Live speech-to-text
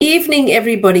evening,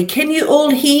 everybody. Can you all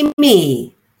hear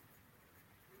me?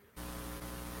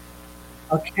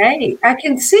 Okay, I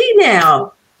can see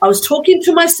now. I was talking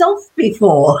to myself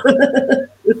before.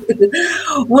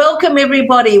 Welcome,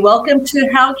 everybody. Welcome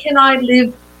to How Can I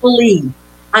Live Fully?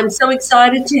 I'm so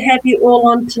excited to have you all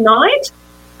on tonight.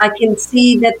 I can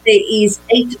see that there is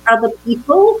 8 other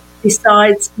people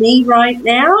besides me right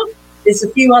now. There's a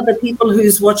few other people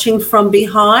who's watching from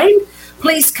behind.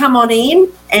 Please come on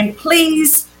in and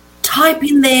please type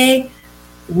in there,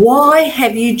 why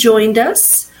have you joined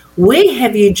us? Where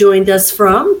have you joined us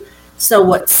from? So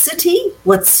what city,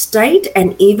 what state,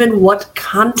 and even what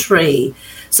country?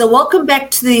 So welcome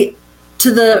back to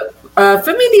the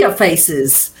familiar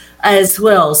faces as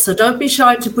well. So don't be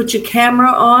shy to put your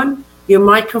camera on, your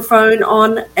microphone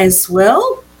on as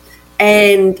well.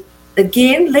 And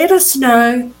again, let us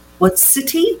know what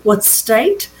city, what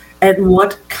state, and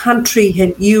what country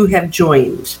you have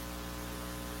joined.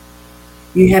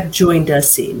 You have joined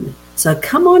us in. So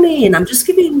come on in. I'm just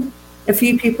giving a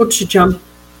few people to jump,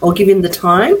 or giving the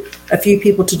time, a few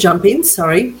people to jump in.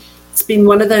 Sorry. It's been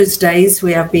one of those days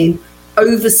where I've been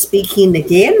over speaking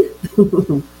again.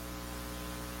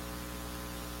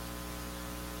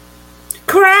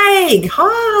 Craig,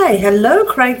 hi. Hello,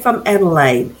 Craig from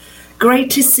Adelaide. Great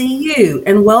to see you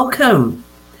and welcome.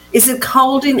 Is it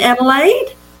cold in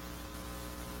Adelaide?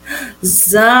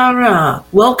 Zara,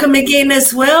 welcome again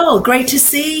as well. Great to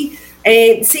see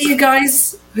you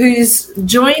guys who's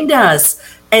joined us.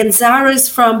 And Zara's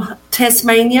from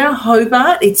Tasmania,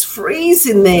 Hobart. It's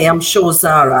freezing there, I'm sure,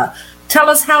 Zara. Tell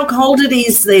us how cold it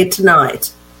is there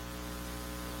tonight.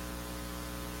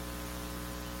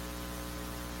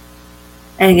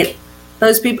 And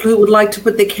those people who would like to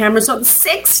put their cameras on,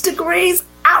 6 degrees,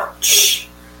 ouch.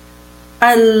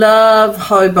 I love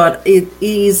Hobart. It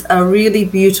is a really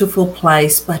beautiful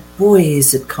place, but boy,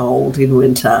 is it cold in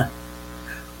winter.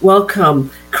 Welcome.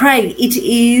 Craig, it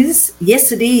is.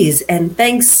 Yes, it is. And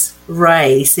thanks,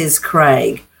 Ray, says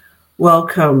Craig.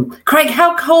 Welcome. Craig,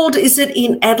 how cold is it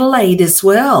in Adelaide as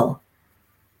well?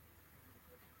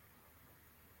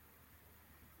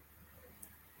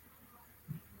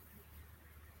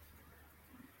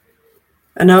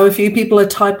 I know a few people are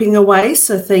typing away,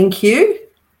 so thank you.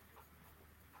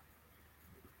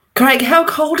 Craig, how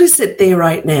cold is it there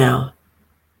right now?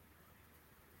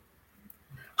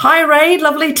 Hi, Ray.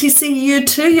 Lovely to see you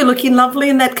too. You're looking lovely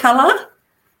in that colour.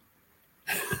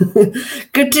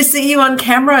 Good to see you on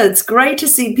camera. It's great to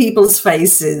see people's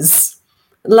faces.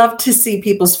 Love to see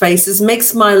people's faces.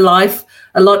 Makes my life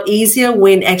a lot easier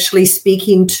when actually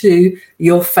speaking to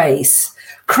your face.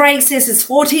 Craig says it's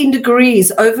 14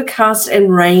 degrees, overcast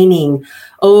and raining.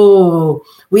 Oh,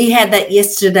 we had that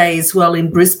yesterday as well in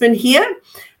Brisbane here.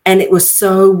 And it was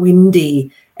so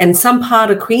windy. And some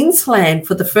part of Queensland,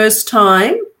 for the first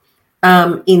time,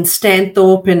 in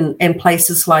Stanthorpe and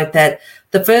places like that,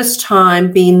 the first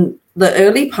time being the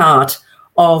early part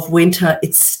of winter,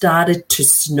 it started to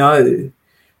snow.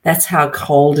 That's how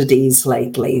cold it is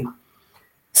lately.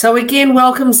 So again,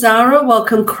 welcome Zara,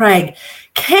 welcome Craig.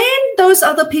 Can those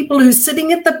other people who's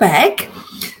sitting at the back,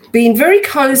 being very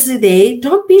cozy there,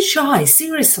 don't be shy,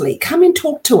 seriously, come and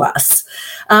talk to us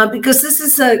because this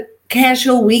is a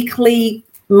casual weekly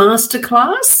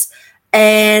masterclass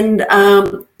and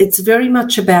it's very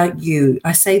much about you.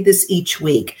 I say this each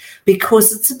week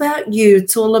because it's about you.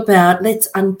 It's all about let's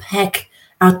unpack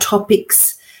our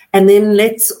topics and then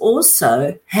let's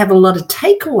also have a lot of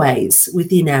takeaways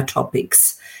within our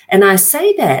topics. And I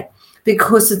say that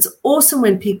because it's awesome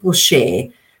when people share,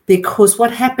 because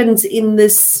what happens in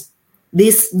this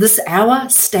hour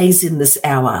stays in this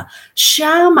hour.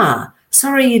 Sharma,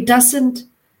 sorry, it doesn't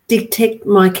detect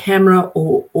my camera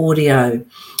or audio.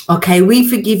 Okay, we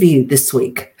forgive you this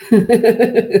week.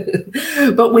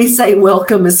 But we say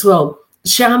welcome as well.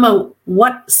 Sharma,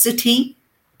 what city,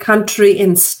 country,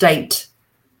 and state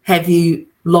have you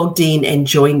logged in and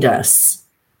joined us?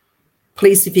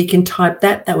 Please, if you can type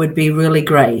that, that would be really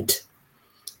great.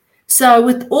 So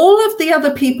with all of the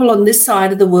other people on this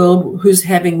side of the world who's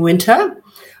having winter,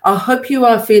 I hope you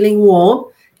are feeling warm.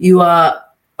 You are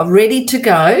ready to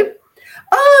go.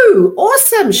 Oh,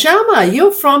 awesome, Sharma,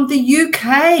 you're from the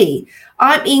UK.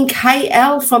 I'm in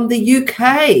KL from the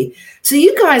UK. So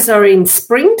you guys are in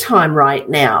springtime right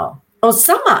now, or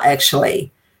summer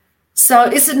actually. So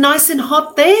is it nice and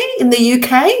hot there in the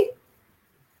UK?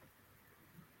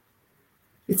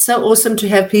 It's so awesome to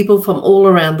have people from all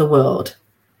around the world.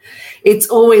 It's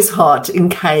always hot in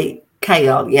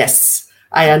KL, yes.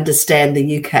 I understand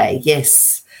the UK,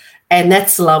 yes. And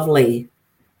that's lovely.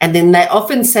 And then they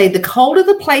often say the colder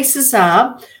the places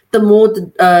are, the more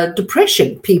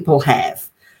depression people have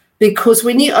because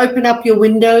when you open up your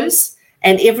windows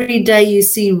and every day you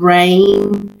see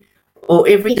rain or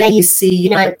every day you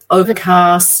see,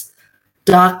 overcast,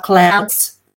 dark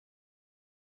clouds,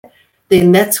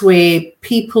 then that's where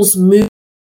people's mood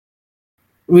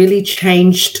really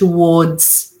change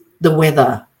towards the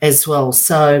weather as well.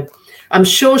 So I'm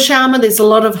sure, Sharma, there's a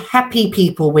lot of happy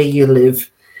people where you live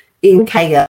in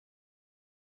Kaya.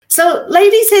 So,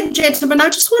 ladies and gentlemen, I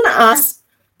just want to ask,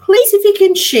 please, if you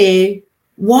can share,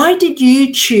 why did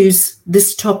you choose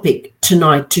this topic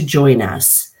tonight to join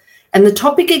us? And the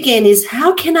topic again is,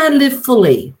 how can I live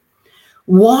fully?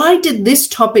 Why did this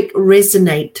topic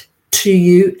resonate to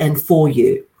you and for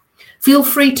you? Feel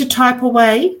free to type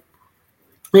away.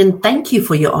 And thank you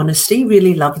for your honesty.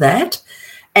 Really love that.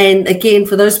 And again,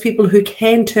 for those people who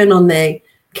can turn on their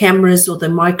cameras or their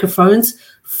microphones,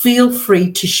 feel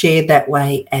free to share that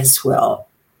way as well.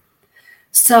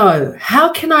 So,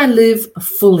 how can I live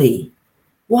fully?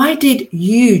 Why did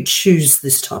you choose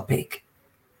this topic?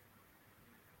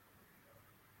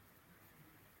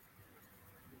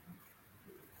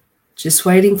 Just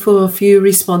waiting for a few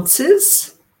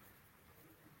responses.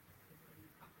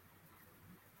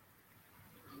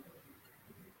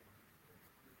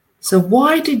 So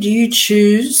why did you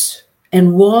choose,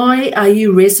 and why are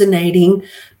you resonating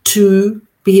to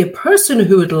be a person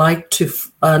who would like to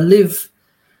live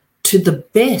to the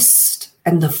best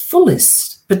and the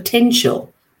fullest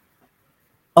potential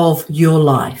of your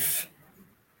life?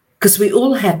 Because we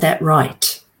all have that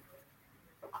right.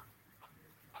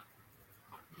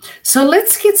 So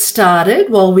let's get started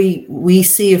while we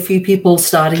see a few people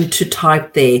starting to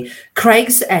type there.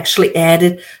 Craig's actually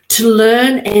added to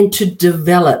learn and to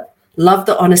develop. Love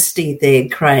the honesty there,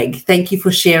 Craig. Thank you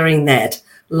for sharing that.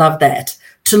 Love that.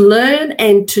 To learn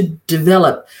and to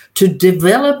develop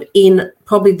in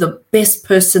probably the best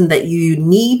person that you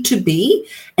need to be,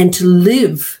 and to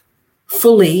live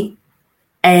fully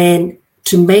and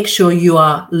to make sure you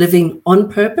are living on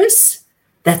purpose.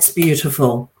 That's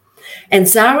beautiful. And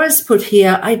Zara's put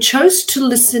here, I chose to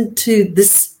listen to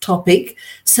this topic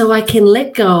so I can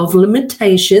let go of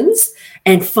limitations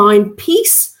and find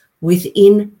peace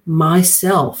within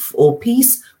myself, or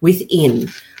peace within.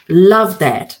 Love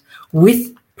that.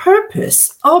 With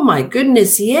purpose. Oh my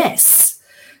goodness, yes.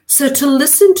 So to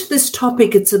listen to this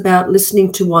topic, it's about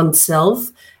listening to oneself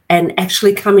and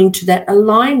actually coming to that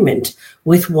alignment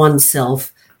with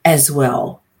oneself as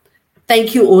well.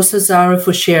 Thank you also, Zara,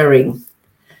 for sharing.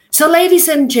 So ladies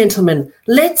and gentlemen,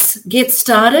 let's get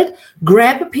started.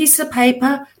 Grab a piece of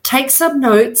paper, take some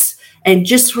notes, and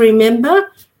just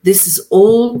remember, this is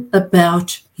all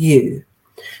about you.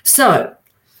 So,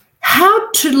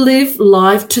 how to live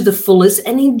life to the fullest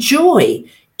and enjoy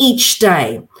each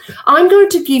day. I'm going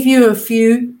to give you a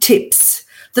few tips.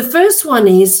 The first one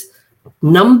is,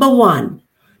 number one,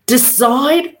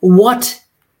 decide what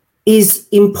is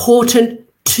important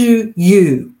to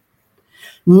you.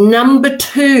 Number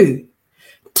two,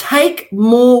 take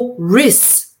more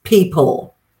risks,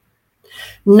 people.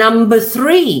 Number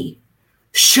three,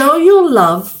 show your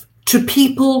love to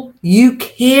people you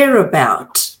care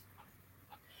about.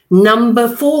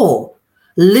 Number four,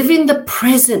 live in the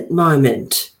present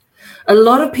moment. A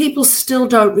lot of people still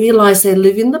don't realize they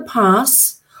live in the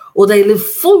past or they live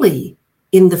fully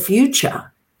in the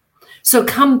future. So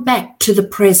come back to the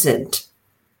present.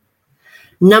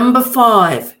 Number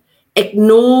five,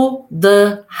 ignore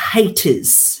the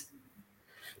haters.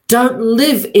 Don't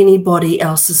live anybody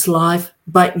else's life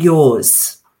but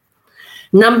yours.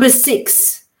 Number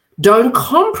six, don't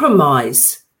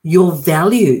compromise your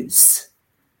values.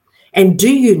 And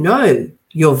do you know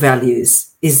your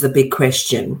values is the big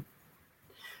question.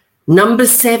 Number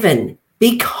seven,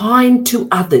 be kind to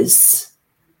others.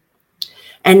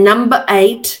 And number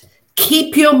eight,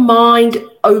 keep your mind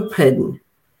open.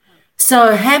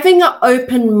 So having an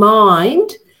open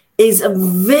mind is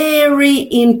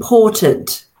very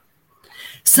important.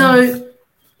 So,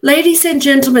 ladies and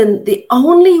gentlemen, the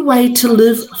only way to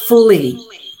live fully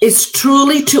is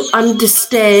truly to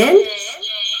understand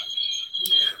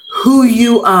who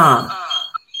you are.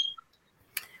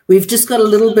 We've just got a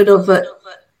little bit of a...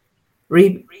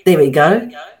 There we go.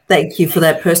 Thank you for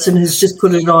that person who's just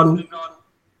put it on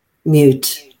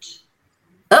mute.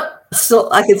 Oh,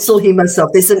 I can still hear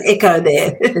myself. There's an echo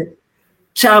there.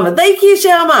 Sharma. Thank you,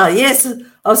 Sharma. Yes,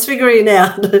 I was figuring it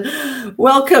out.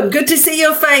 Welcome. Good to see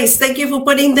your face. Thank you for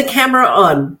putting the camera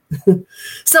on.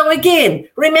 So again,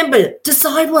 remember,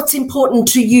 decide what's important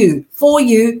to you, for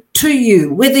you, to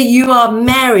you, whether you are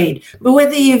married,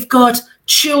 whether you've got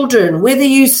children, whether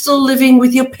you're still living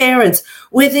with your parents,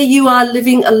 whether you are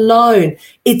living alone.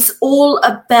 It's all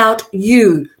about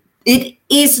you. It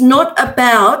is not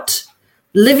about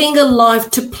living a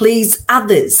life to please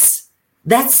others.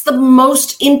 That's the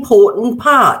most important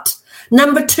part.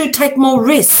 Number 2, take more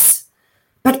risks,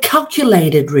 but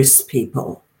calculated risks,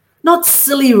 people. Not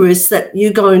silly risks that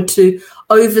you're going to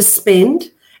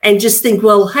overspend and just think,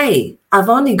 well, hey, I've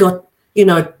only got,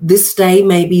 this day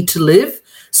maybe to live.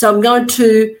 So I'm going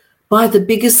to buy the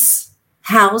biggest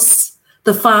house,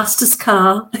 the fastest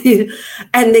car,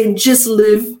 and then just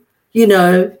live,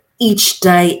 each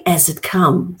day as it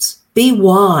comes. Be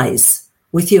wise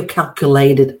with your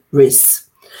calculated risks.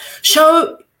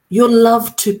 Show your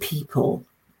love to people,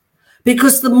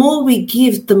 because the more we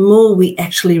give, the more we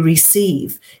actually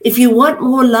receive. If you want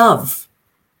more love,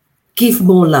 give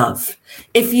more love.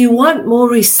 If you want more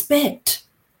respect,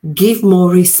 give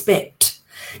more respect.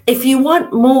 If you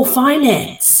want more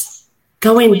finance,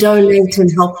 go and donate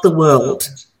and help the world.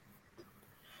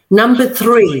 Number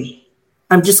 3,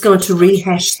 I'm just going to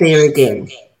rehash there again.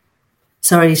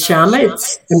 Sorry,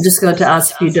 Sharma, I'm just going to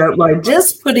ask if you don't mind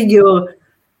just putting your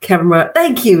camera.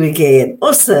 Thank you again.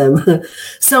 Awesome.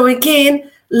 So again,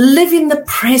 live in the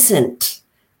present.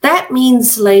 That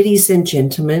means, ladies and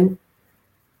gentlemen,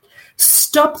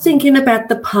 stop thinking about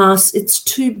the past. It's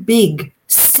too big.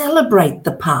 Celebrate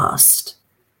the past.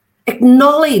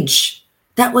 Acknowledge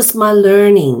that was my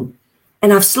learning,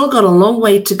 and I've still got a long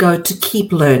way to go to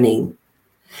keep learning.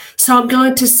 So I'm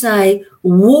going to say,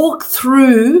 walk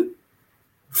through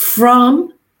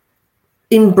from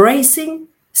embracing,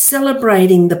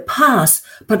 celebrating the past,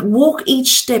 but walk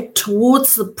each step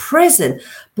towards the present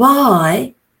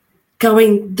by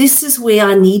going, this is where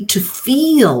I need to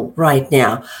feel right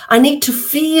now. I need to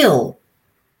feel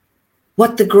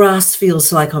what the grass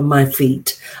feels like on my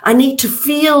feet. I need to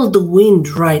feel the wind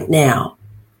right now.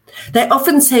 They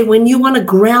often say when you want to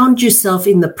ground yourself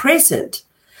in the present,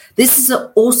 this is an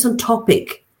awesome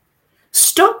topic.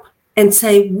 Stop and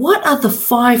say, what are the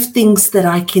 5 things that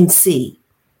I can see?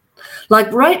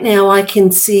 Like right now, I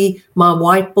can see my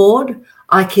whiteboard.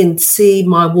 I can see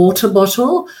my water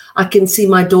bottle. I can see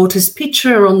my daughter's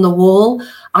picture on the wall.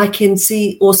 I can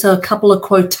see also a couple of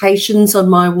quotations on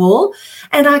my wall.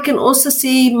 And I can also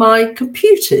see my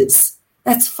computers.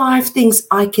 That's 5 things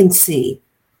I can see.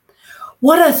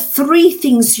 What are 3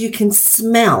 things you can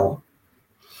smell?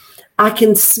 I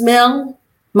can smell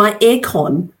my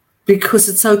aircon because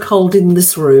it's so cold in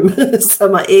this room. So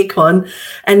my aircon,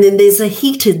 and then there's a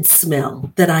heated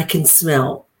smell that I can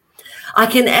smell. I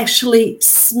can actually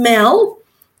smell,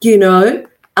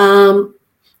 a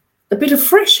bit of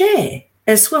fresh air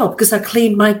as well because I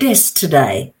cleaned my desk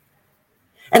today.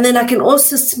 And then I can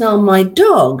also smell my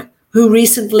dog, who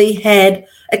recently had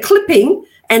a clipping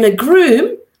and a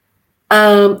groom.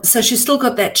 So she's still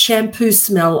got that shampoo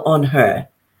smell on her.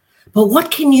 But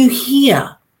what can you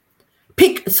hear?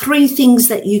 Pick 3 things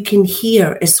that you can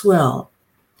hear as well.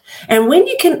 And when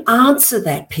you can answer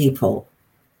that, people,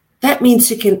 that means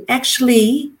you can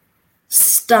actually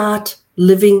start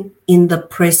living in the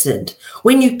present.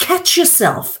 When you catch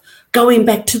yourself going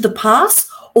back to the past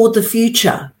or the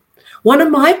future, one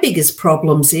of my biggest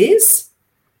problems is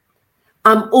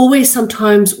I'm always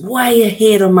sometimes way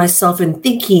ahead of myself and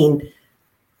thinking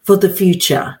for the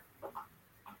future.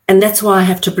 And that's why I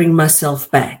have to bring myself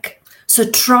back. So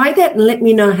try that and let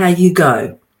me know how you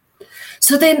go.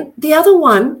 So then the other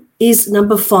one is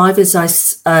number 5, as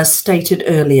I stated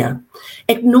earlier.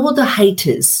 Ignore the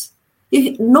haters.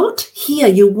 You're not here.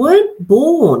 You weren't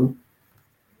born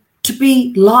to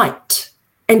be liked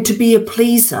and to be a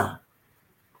pleaser.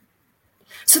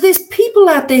 So there's people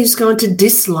out there who's going to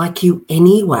dislike you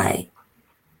anyway.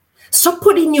 Stop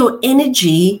putting your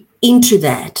energy into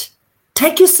that.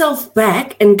 Take yourself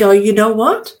back and go, you know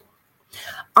what?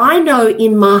 I know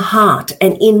in my heart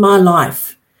and in my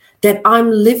life that I'm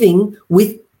living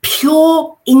with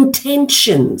pure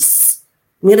intentions.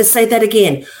 I'm going to say that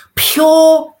again.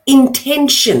 Pure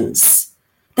intentions.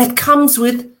 That comes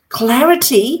with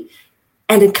clarity,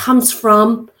 and it comes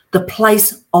from the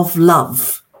place of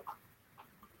love.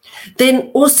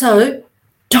 Then also,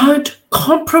 don't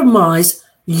compromise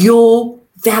your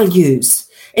values.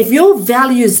 If your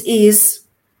values is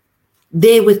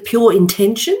there with pure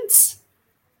intentions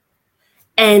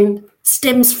and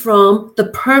stems from the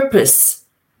purpose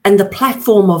and the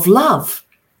platform of love,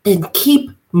 then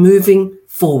keep moving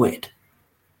forward.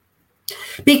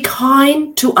 Be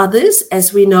kind to others,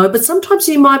 as we know, but sometimes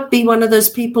you might be one of those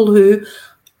people who,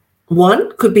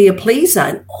 one, could be a pleaser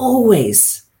and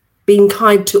always being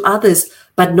kind to others,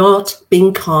 but not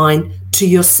being kind to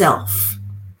yourself.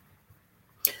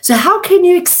 So how can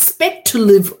you expect to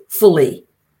live fully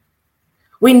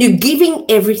when you're giving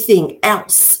everything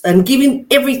else and giving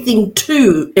everything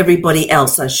to everybody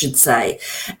else, I should say,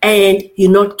 and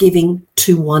you're not giving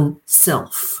to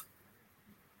oneself.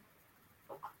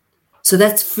 So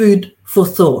that's food for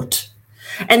thought.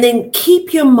 And then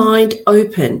keep your mind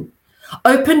open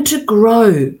to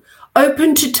grow,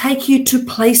 open to take you to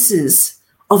places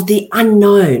of the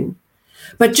unknown.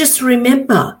 But just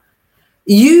remember,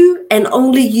 you and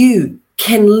only you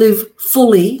can live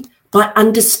fully by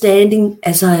understanding,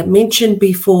 as I mentioned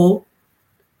before,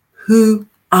 who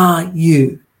are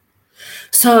you?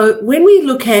 So when we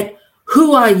look at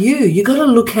who are you got to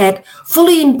look at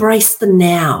fully embrace the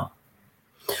now.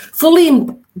 Fully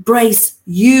embrace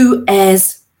you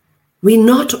as we're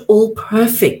not all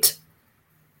perfect,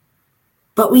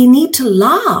 but we need to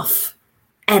laugh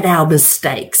at our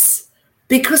mistakes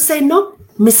because they're not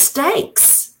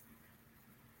mistakes.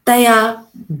 They are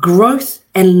growth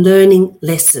and learning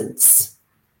lessons.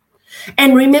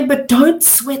 And remember, don't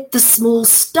sweat the small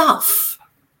stuff.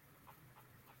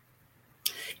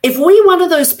 If we're one of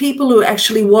those people who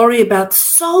actually worry about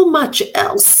so much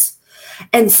else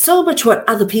and so much what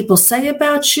other people say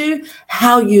about you,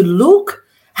 how you look,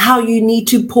 how you need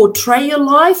to portray your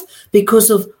life because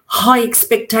of high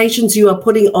expectations you are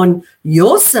putting on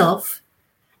yourself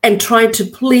and trying to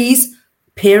please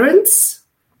parents,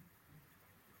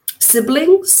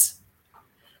 siblings,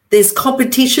 there's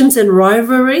competitions and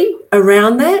rivalry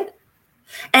around that.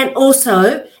 And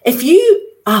also, if you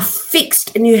are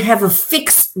fixed and you have a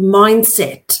fixed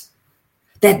mindset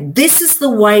that this is the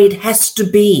way it has to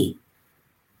be,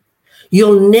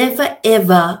 you'll never,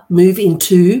 ever move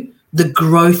into the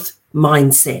growth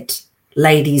mindset,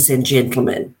 ladies and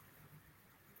gentlemen.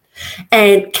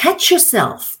 And catch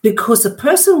yourself, because a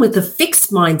person with a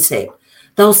fixed mindset,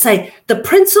 they'll say, the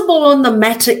principle on the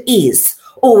matter is,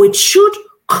 or it should,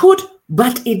 could,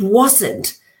 but it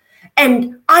wasn't.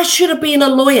 And I should have been a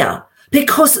lawyer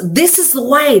because this is the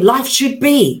way life should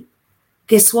be.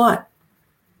 Guess what?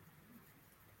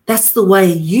 That's the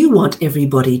way you want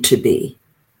everybody to be.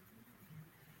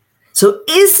 So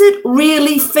is it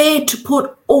really fair to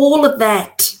put all of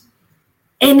that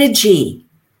energy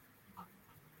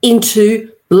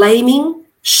into blaming,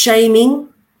 shaming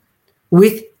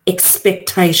with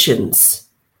expectations?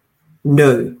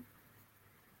 No.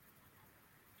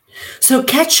 So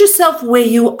catch yourself where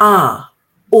you are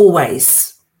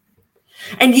always.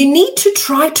 And you need to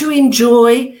try to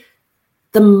enjoy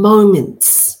the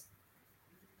moments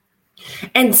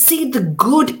and see the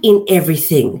good in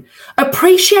everything.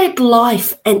 Appreciate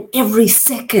life and every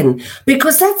second,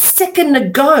 because that second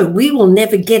ago, we will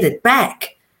never get it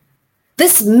back.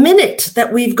 This minute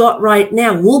that we've got right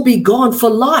now will be gone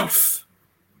for life.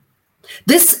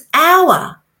 This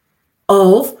hour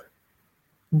of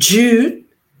June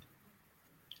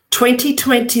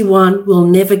 2021 will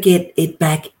never get it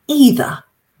back either.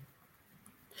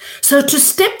 So to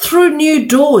step through new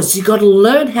doors, you got to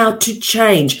learn how to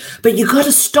change, but you got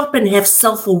to stop and have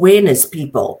self-awareness,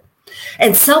 people.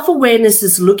 And self-awareness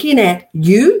is looking at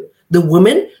you, the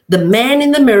woman, the man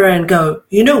in the mirror, and go,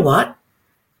 you know what?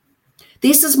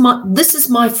 This is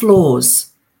my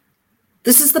flaws.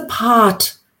 This is the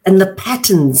part and the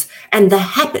patterns and the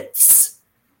habits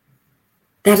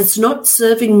that it's not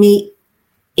serving me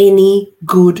any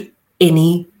good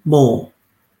anymore.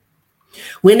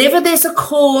 Whenever there's a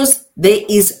cause, there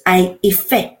is an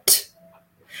effect.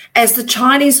 As the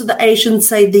Chinese or the Asians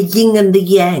say, the yin and the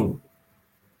yang.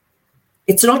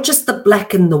 It's not just the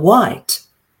black and the white.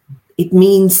 It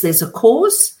means there's a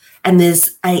cause and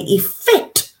there's an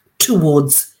effect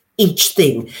towards each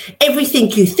thing. Everything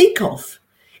you think of,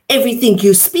 everything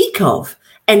you speak of,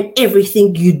 and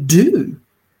everything you do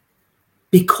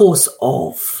because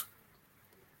of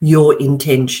your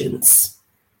intentions.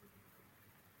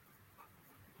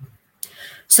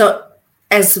 So,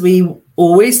 as we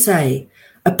always say,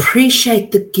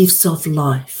 appreciate the gifts of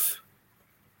life.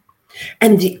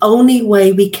 And the only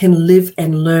way we can live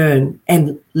and learn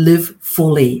and live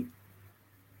fully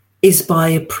is by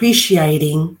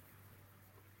appreciating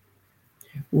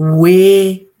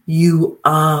where you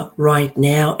are right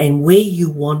now and where you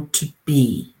want to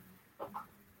be.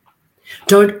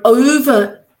 Don't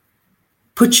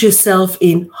put yourself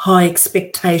in high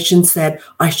expectations that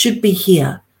I should be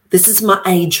here. This is my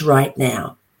age right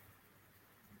now.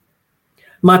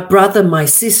 My brother, my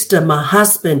sister, my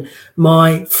husband,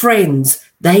 my friends,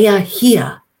 they are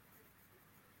here.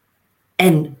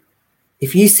 And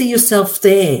if you see yourself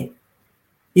there,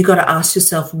 you got to ask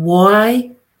yourself,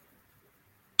 why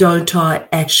don't I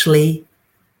actually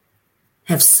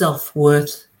have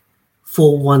self-worth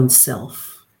for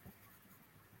oneself?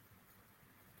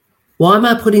 Why am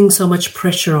I putting so much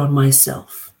pressure on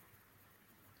myself?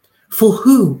 For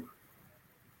who?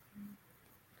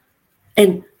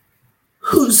 And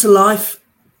whose life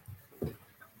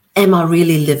am I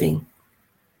really living?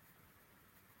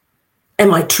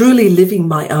 Am I truly living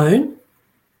my own?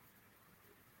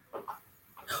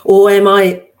 Or am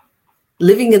I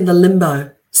living in the limbo,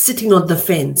 sitting on the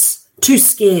fence, too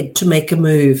scared to make a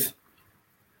move?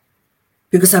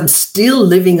 Because I'm still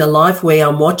living a life where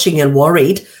I'm watching and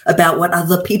worried about what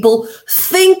other people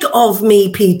think of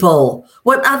me, people.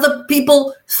 What other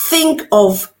people think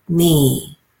of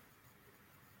me.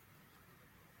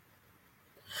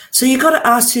 So you've got to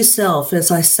ask yourself,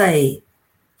 as I say,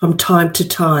 from time to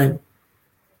time,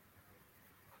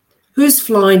 who's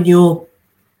flying your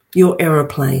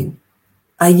aeroplane?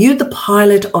 Are you the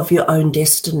pilot of your own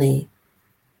destiny?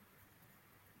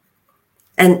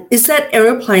 And is that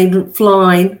aeroplane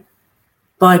flying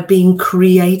by being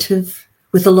creative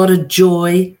with a lot of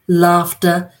joy,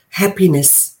 laughter,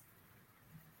 happiness?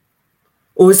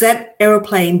 Or is that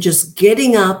aeroplane just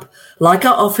getting up, like I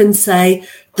often say,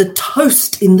 the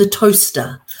toast in the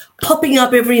toaster, popping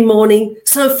up every morning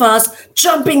so fast,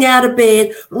 jumping out of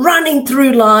bed, running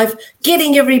through life,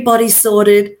 getting everybody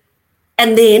sorted,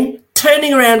 and then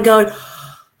turning around going,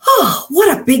 oh,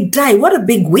 what a big day, what a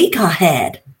big week I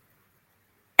had.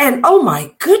 And oh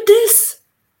my goodness,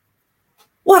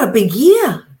 what a big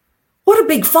year. What a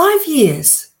big 5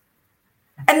 years.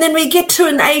 And then we get to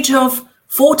an age of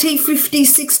 40, 50,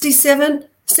 67,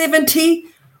 70,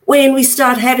 when we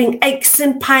start having aches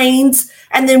and pains,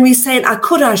 and then we say, I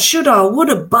could, I should, I would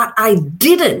have, but I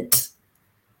didn't.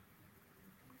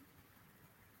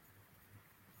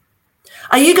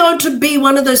 Are you going to be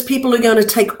one of those people who are going to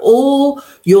take all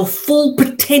your full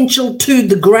potential to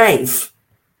the grave?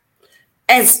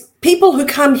 As people who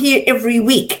come here every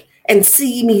week and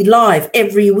see me live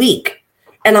every week,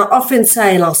 and I often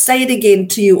say, and I'll say it again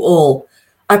to you all,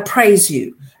 I praise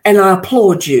you and I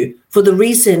applaud you for the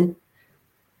reason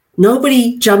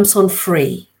nobody jumps on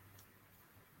free.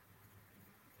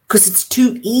 Because it's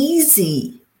too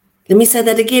easy. Let me say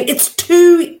that again. It's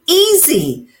too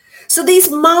easy. So these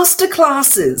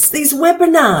masterclasses, these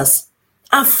webinars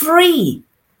are free.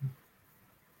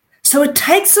 So it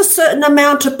takes a certain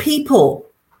amount of people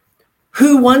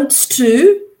who wants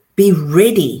to be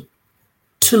ready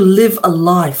to live a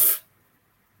life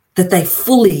that they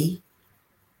fully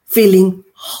feeling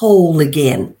whole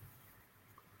again.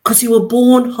 Because you were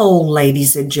born whole,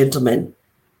 ladies and gentlemen.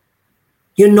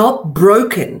 You're not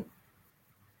broken.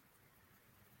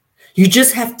 You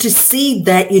just have to see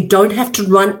that you don't have to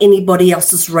run anybody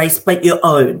else's race but your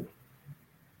own.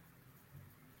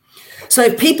 So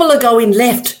if people are going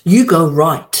left, you go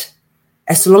right.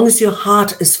 As long as your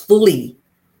heart is fully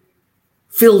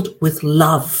filled with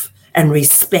love and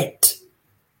respect.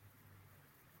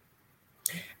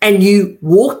 And you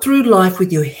walk through life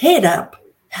with your head up,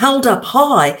 held up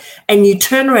high, and you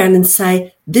turn around and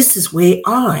say, this is where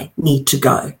I need to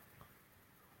go.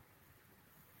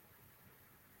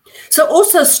 So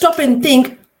also stop and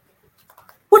think,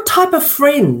 what type of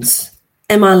friends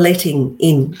am I letting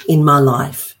in my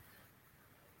life?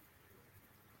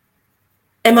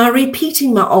 Am I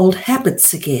repeating my old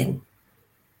habits again?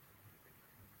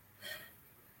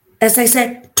 As they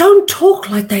say, don't talk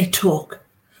like they talk.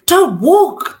 Don't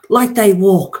walk like they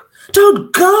walk.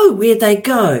 Don't go where they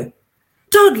go.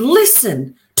 Don't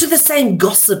listen to the same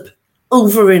gossip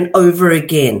over and over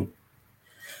again.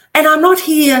 And I'm not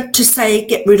here to say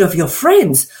get rid of your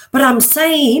friends, but I'm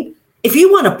saying if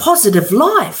you want a positive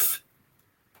life,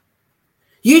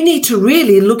 you need to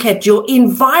really look at your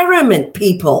environment,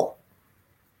 people.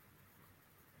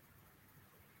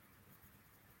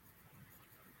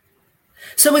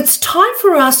 So it's time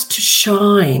for us to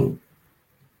shine.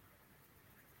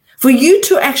 For you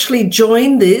to actually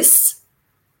join this,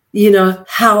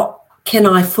 how can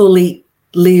I fully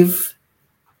live?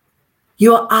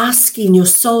 You're asking, your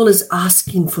soul is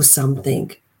asking for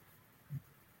something.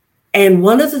 And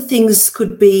one of the things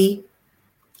could be,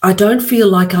 I don't feel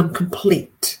like I'm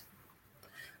complete.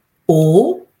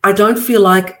 Or I don't feel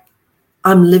like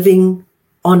I'm living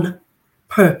on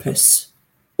purpose.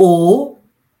 Or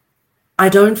I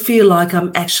don't feel like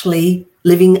I'm actually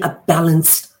living a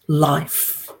balanced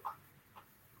life.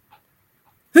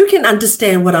 Who can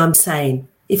understand what I'm saying?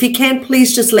 If you can,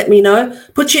 please just let me know.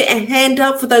 Put your hand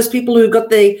up for those people who got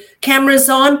the cameras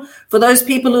on. For those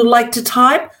people who like to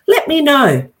type, let me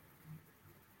know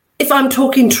if I'm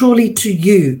talking truly to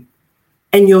you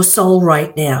and your soul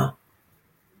right now.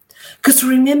 Because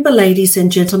remember, ladies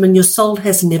and gentlemen, your soul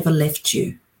has never left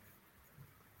you.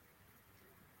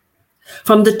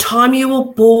 From the time you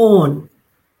were born,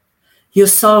 your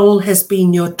soul has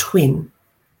been your twin.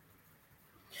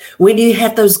 When you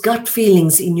have those gut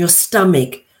feelings in your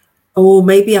stomach, oh,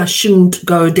 maybe I shouldn't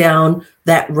go down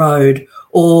that road,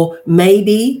 or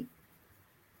maybe,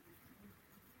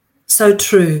 so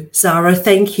true, Zara,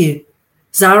 thank you.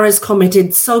 Zara's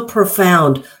commented, so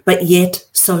profound, but yet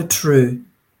so true.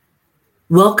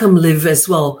 Welcome, Liv, as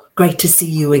well. Great to see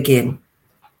you again.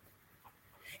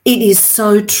 It is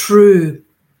so true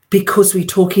because we're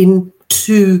talking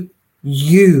to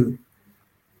you.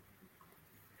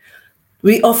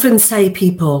 We often say,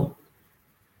 people,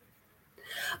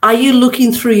 are you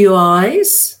looking through your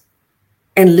eyes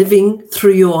and living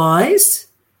through your eyes?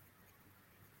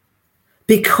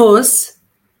 Because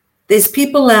there's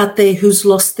people out there who's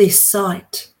lost their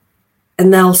sight,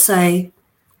 and they'll say,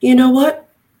 you know what?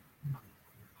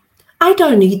 I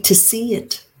don't need to see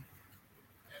it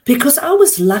because I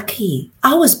was lucky.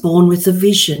 I was born with a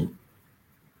vision.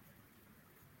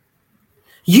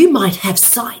 You might have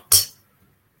sight,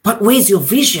 but where's your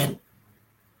vision?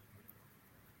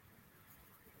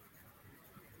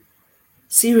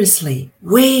 Seriously,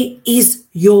 where is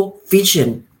your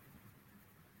vision?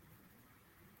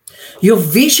 Your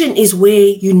vision is where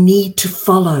you need to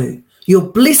follow. Your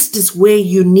bliss is where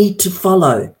you need to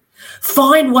follow.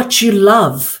 Find what you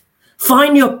love.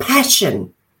 Find your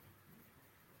passion.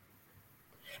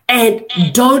 And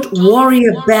don't worry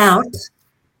about,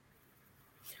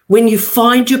 when you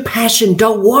find your passion,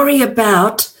 don't worry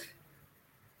about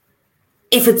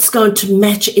if it's going to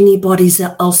match anybody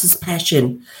else's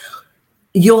passion.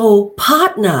 Your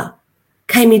partner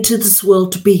came into this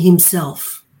world to be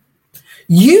himself.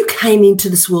 You came into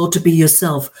this world to be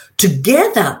yourself.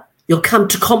 Together, you'll come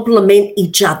to complement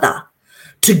each other.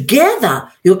 Together,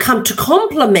 you'll come to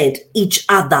complement each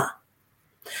other.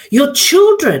 Your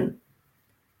children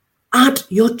aren't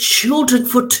your children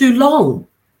for too long.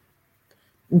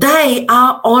 They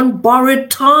are on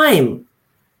borrowed time.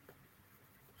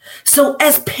 So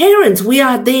as parents, we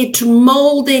are there to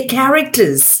mold their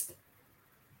characters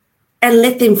and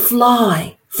let them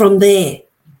fly from there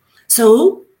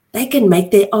so they can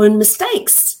make their own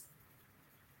mistakes.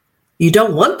 You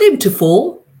don't want them to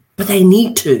fall, but they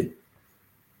need to.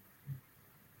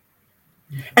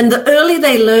 And the earlier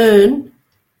they learn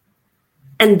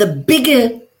and the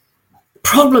bigger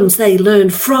problems they learn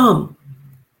from,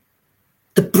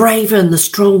 the braver and the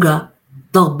stronger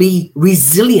they'll be,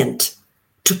 resilient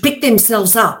to pick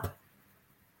themselves up.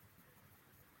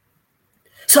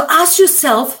 So ask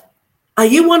yourself, are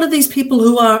you one of these people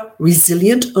who are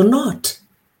resilient or not?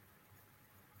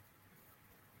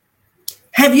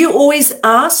 Have you always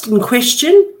asked and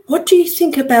questioned, what do you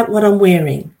think about what I'm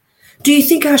wearing? Do you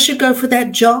think I should go for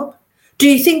that job? Do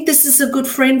you think this is a good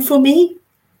friend for me?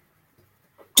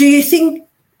 Do you think?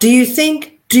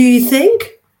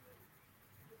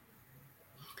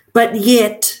 But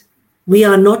yet, we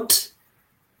are not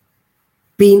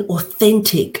being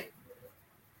authentic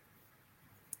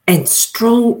and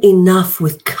strong enough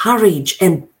with courage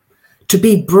and to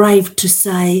be brave to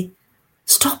say,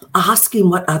 stop asking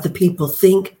what other people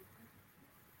think,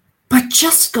 but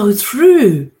just go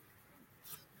through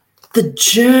the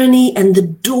journey and the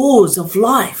doors of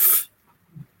life.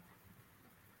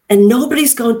 And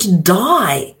nobody's going to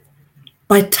die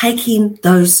by taking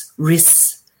those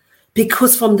risks.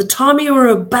 Because from the time you were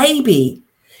a baby,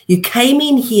 you came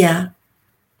in here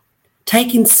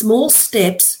taking small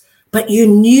steps, but you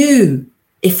knew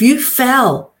if you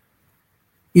fell,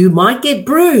 you might get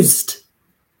bruised,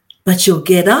 but you'll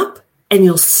get up and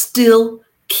you'll still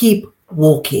keep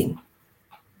walking.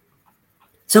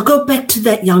 So go back to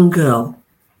that young girl.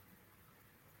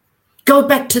 Go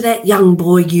back to that young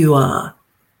boy you are.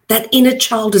 That inner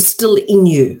child is still in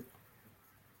you.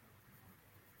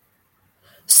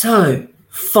 So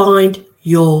find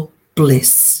your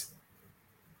bliss.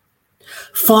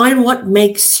 Find what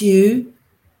makes you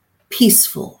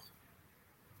peaceful,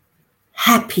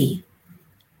 happy,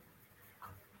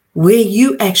 where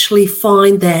you actually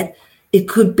find that it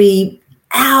could be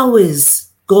hours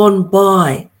gone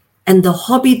by and the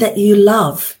hobby that you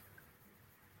love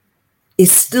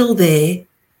is still there,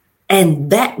 and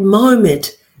that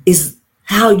moment is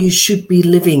how you should be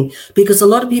living. Because a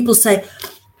lot of people say,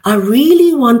 I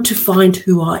really want to find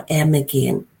who I am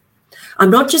again. I'm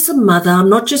not just a mother, I'm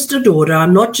not just a daughter,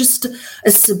 I'm not just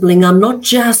a sibling, I'm not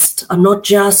just.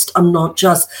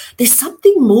 There's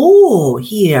something more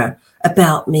here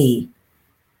about me.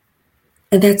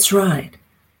 And that's right.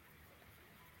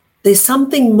 There's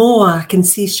something more. I can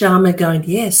see Sharma going,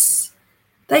 yes.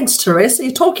 Thanks, Teresa,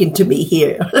 you're talking to me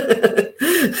here.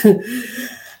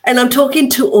 And I'm talking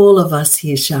to all of us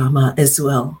here, Sharma, as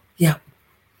well. Yeah.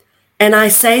 And I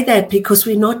say that because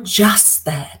we're not just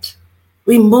that.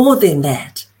 We're more than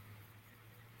that.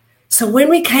 So when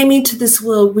we came into this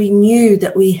world, we knew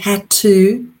that we had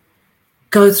to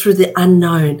go through the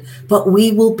unknown, but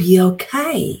we will be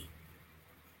okay.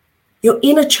 Your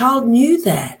inner child knew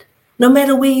that, no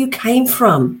matter where you came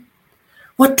from,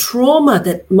 what trauma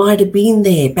that might have been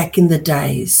there back in the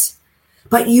days,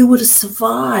 but you would have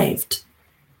survived.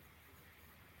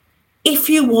 If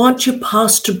you want your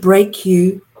past to break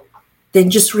you, then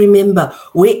just remember,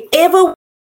 wherever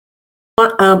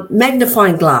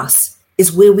magnifying glass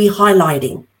is where we're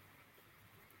highlighting.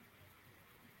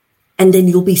 And then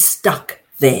you'll be stuck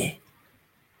there.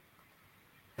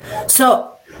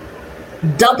 So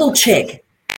double check.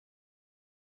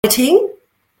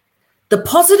 The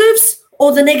positives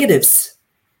or the negatives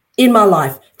in my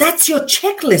life. That's your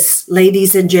checklist,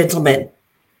 ladies and gentlemen.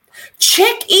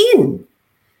 Check in.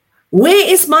 Where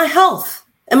is my health?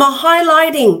 Am I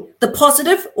highlighting the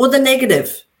positive or the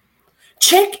negative?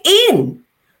 Check in.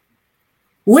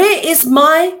 Where is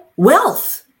my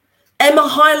wealth? Am I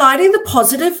highlighting the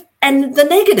positive and the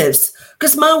negatives?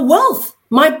 Because my wealth,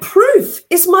 my proof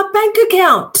is my bank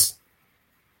account.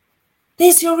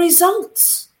 There's your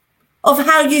results of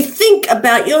how you think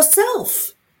about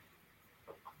yourself.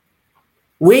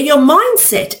 Where your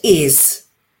mindset is,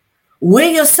 where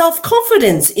your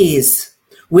self-confidence is,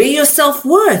 where your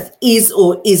self-worth is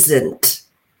or isn't,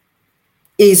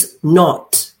 is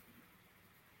not.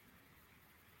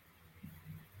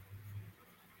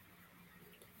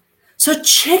 So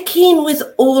check in with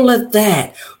all of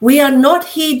that. We are not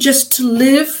here just to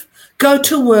live, go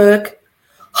to work,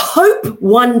 hope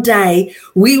one day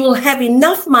we will have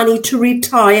enough money to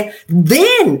retire.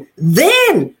 Then,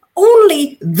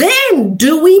 only then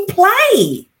do we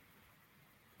play.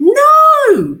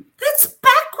 No, that's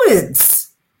backwards.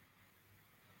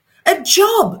 A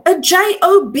job, a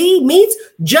job means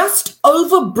just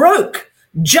over broke.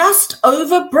 Just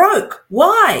over broke.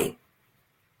 Why?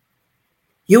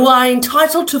 You are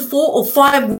entitled to 4 or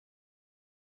 5,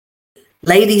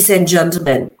 ladies and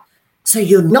gentlemen. So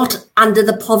you're not under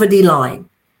the poverty line.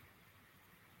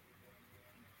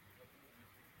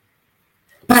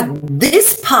 But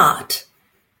this part,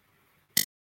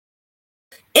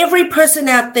 every person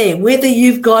out there, whether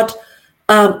you've got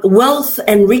wealth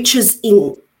and riches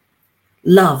in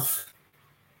love,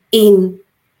 in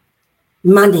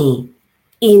money,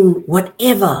 in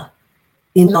whatever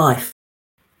in life,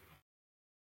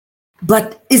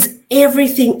 but is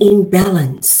everything in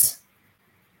balance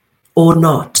or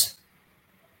not?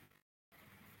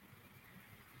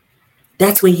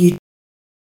 That's where you.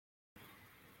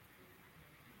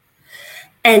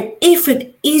 And if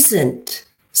it isn't,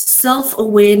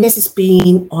 self-awareness is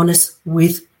being honest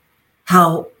with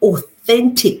how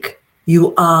authentic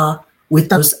you are with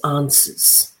those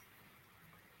answers.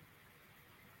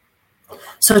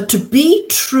 So to be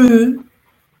true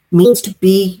means to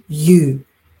be you.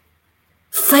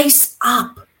 Face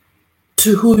up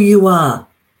to who you are.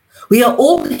 We are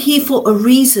all here for a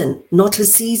reason, not a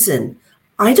season.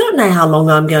 I don't know how long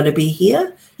I'm going to be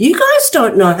here. You guys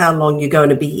don't know how long you're going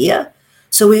to be here.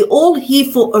 So we're all here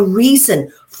for a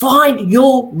reason. Find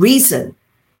your reason.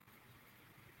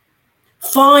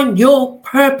 Find your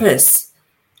purpose.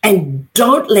 And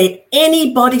don't let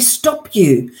anybody stop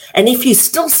you. And if you're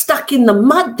still stuck in the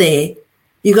mud there,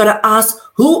 you got to ask,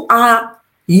 who are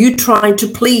you trying to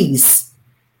please?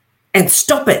 And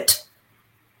stop it.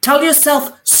 Tell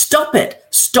yourself, stop it.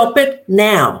 Stop it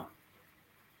now.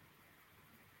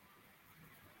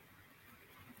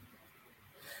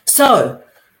 So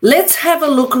let's have a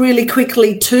look really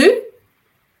quickly too.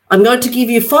 I'm going to give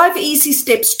you 5 easy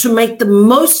steps to make the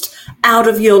most out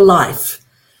of your life.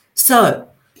 So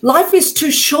life is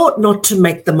too short not to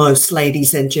make the most,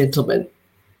 ladies and gentlemen.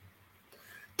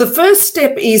 The first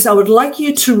step is I would like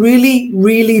you to really,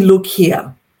 really look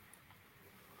here.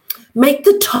 Make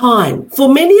the time.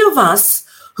 For many of us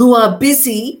who are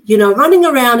busy, running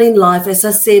around in life, as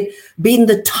I said, being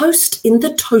the toast in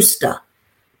the toaster,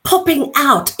 popping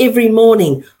out every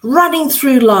morning, running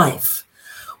through life.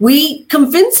 We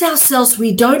convince ourselves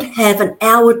we don't have an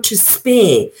hour to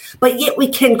spare, but yet we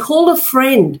can call a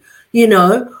friend,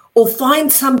 or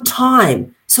find some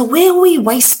time. So where are we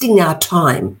wasting our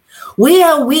time? Where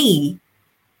are we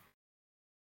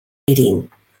eating?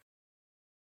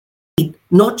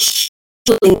 Not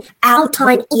scheduling our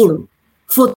time in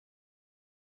for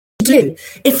do.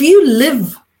 If you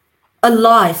live a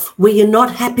life where you're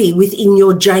not happy within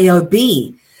your job,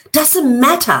 doesn't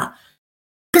matter,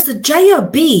 because the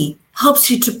job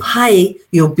helps you to pay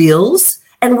your bills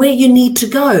and where you need to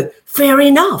go. Fair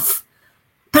enough.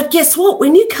 But guess what?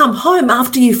 When you come home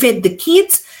after you fed the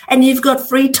kids and you've got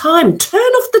free time, turn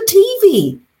off the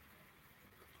TV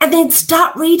and then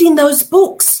start reading those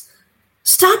books.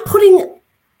 Start putting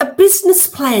a business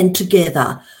plan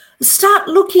together. Start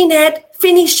looking at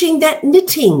finishing that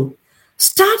knitting.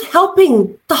 Start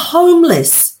helping the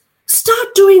homeless.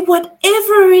 Start doing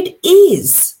whatever it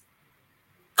is.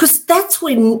 Because that's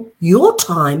when your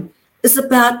time is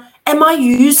about, am I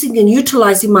using and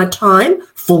utilizing my time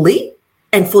fully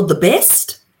and for the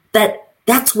best?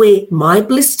 That's where my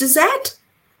bliss is at?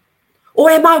 Or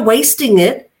am I wasting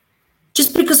it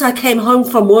just because I came home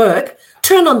from work,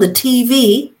 turn on the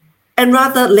TV, and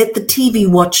rather let the TV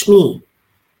watch me?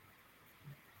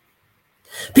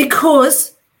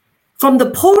 Because from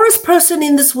the poorest person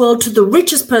in this world to the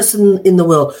richest person in the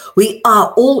world, we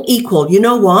are all equal. You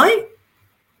know why?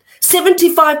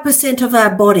 75% of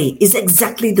our body is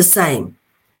exactly the same.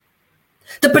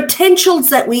 The potentials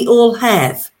that we all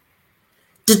have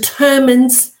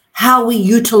determines how we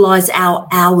utilize our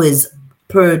hours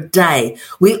per day.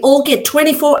 We all get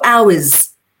 24 hours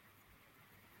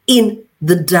in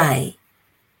the day.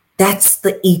 That's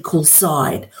the equal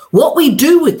side. What we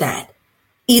do with that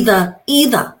either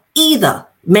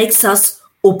makes us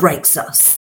or breaks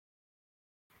us.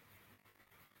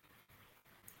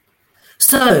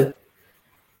 So,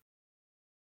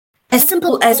 as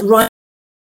simple as writing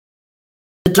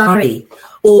the diary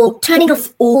or turning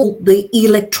off all the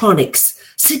electronics,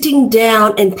 sitting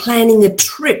down and planning a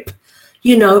trip.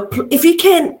 You know, if you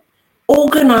can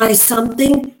organize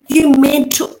something, you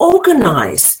meant to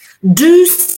organize. Do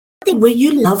something where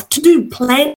you love to do,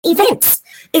 plan events.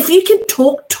 If you can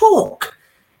talk.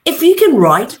 If you can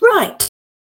write.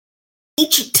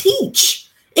 Teach.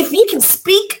 If you can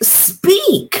speak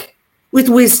with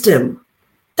wisdom.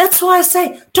 That's why I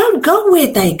say, don't go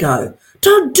where they go.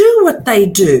 Don't do what they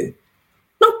do.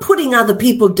 Not putting other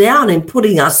people down and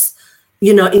putting us,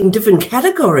 in different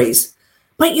categories.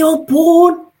 But you're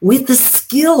born with the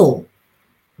skill.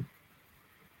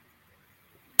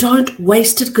 Don't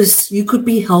waste it, because you could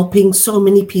be helping so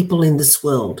many people in this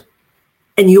world.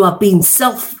 And you are being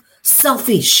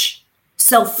selfish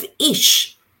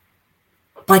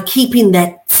by keeping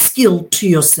that skill to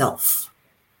yourself.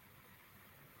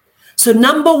 So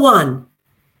number 1,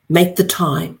 make the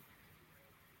time.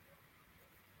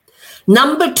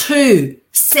 Number 2,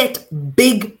 set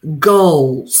big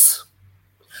goals.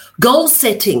 Goal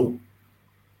setting.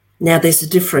 Now there's a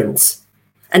difference.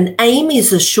 An aim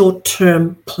is a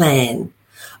short-term plan.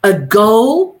 A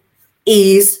goal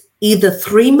is either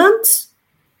 3 months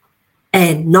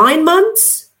and 9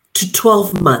 months to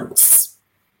 12 months.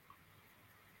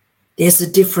 There's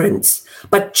a difference.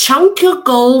 But chunk your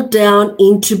goal down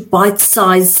into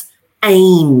bite-sized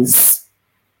aims.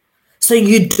 So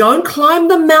you don't climb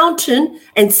the mountain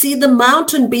and see the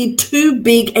mountain be too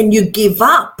big and you give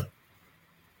up.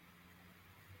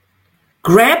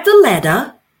 Grab the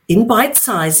ladder in bite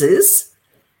sizes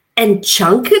and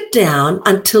chunk it down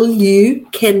until you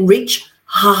can reach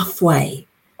halfway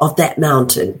of that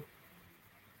mountain.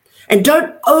 And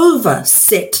don't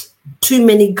overset too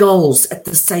many goals at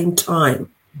the same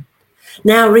time.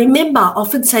 Now, remember, I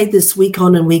often say this week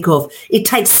on and week off, it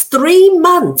takes 3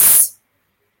 months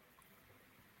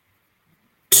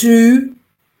to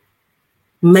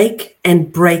make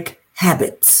and break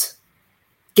habits.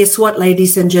 Guess what,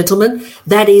 ladies and gentlemen?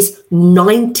 That is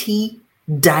 90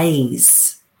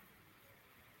 days.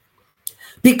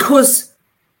 Because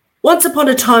once upon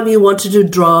a time you wanted to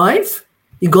drive,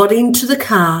 you got into the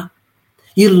car,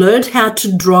 you learned how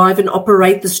to drive and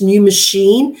operate this new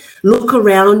machine, look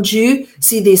around you,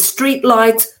 see there's street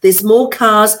lights, there's more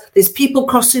cars, there's people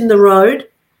crossing the road,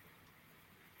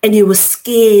 and you were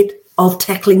scared of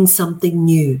tackling something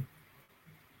new.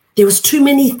 There was too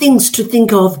many things to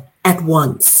think of at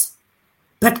once.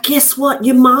 But guess what?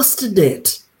 You mastered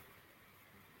it.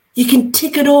 You can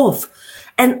tick it off.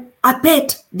 And I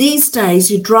bet these days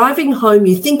you're driving home,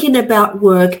 you're thinking about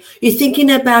work, you're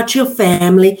thinking about your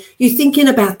family, you're thinking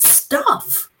about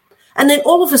stuff. And then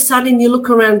all of a sudden you look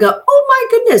around and go, oh my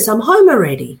goodness, I'm home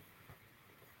already.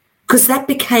 Because that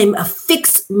became a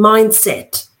fixed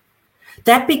mindset.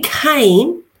 That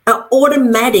became an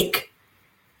automatic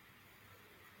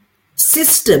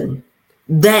system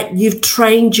that you've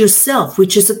trained yourself,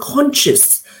 which is a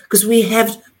conscious, because we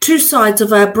have 2 sides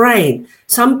of our brain.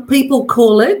 Some people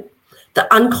call it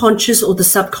the unconscious or the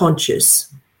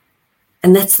subconscious,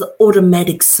 and that's the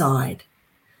automatic side.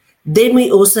 Then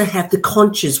we also have the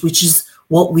conscious, which is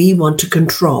what we want to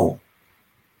control.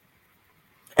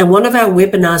 And one of our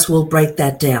webinars will break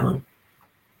that down.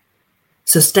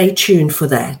 So stay tuned for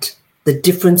that, the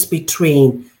difference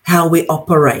between how we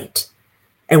operate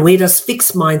and where does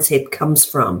fixed mindset comes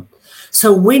from.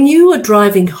 So when you were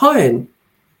driving home,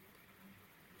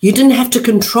 you didn't have to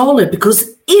control it,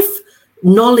 because if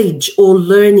knowledge or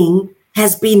learning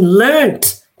has been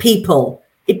learnt, people,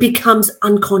 it becomes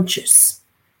unconscious.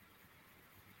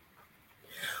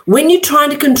 When you're trying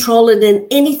to control it, then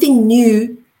anything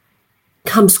new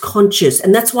comes conscious.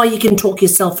 And that's why you can talk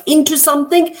yourself into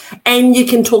something, and you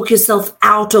can talk yourself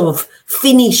out of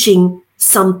finishing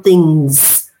some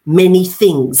things, many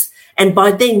things. And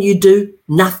by then you do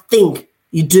nothing.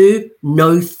 You do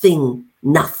no thing,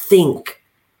 nothing.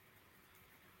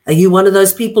 Are you one of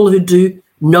those people who do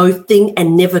no thing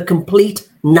and never complete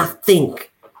nothing?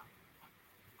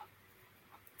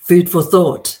 Food for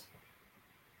thought.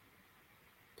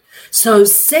 So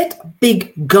set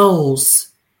big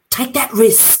goals. Take that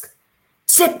risk.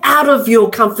 Step out of your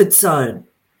comfort zone.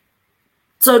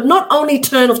 So not only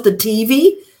turn off the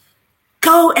TV,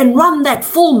 go and run that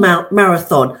full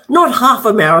marathon, not half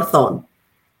a marathon.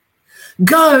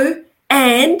 Go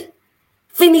and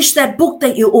finish that book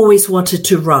that you always wanted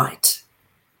to write.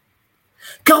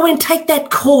 Go and take that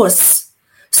course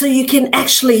so you can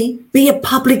actually be a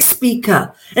public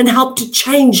speaker and help to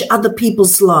change other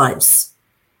people's lives.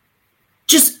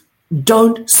 Just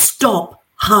don't stop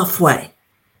halfway.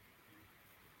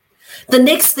 The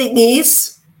next thing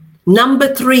is,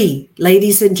 number 3,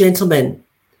 ladies and gentlemen,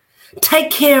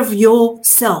 take care of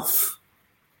yourself.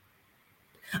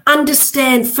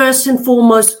 Understand first and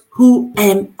foremost, who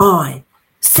am I?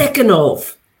 Second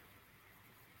of,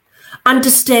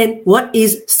 understand what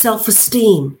is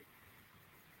self-esteem.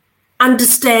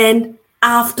 Understand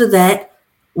after that,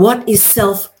 what is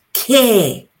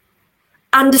self-care.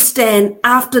 Understand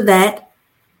after that,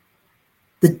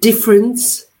 the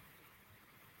difference,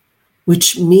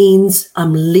 which means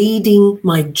I'm leading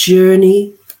my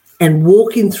journey and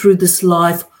walking through this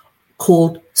life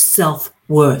called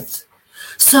self-worth.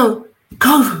 So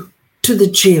go to the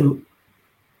gym.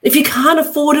 If you can't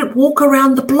afford it, walk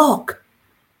around the block.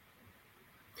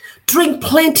 Drink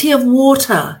plenty of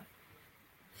water.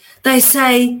 They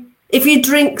say if you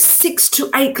drink 6 to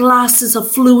 8 glasses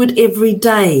of fluid every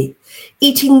day,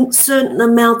 eating certain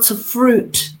amounts of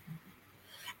fruit,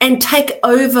 and take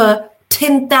over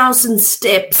 10,000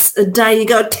 steps a day, you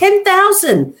go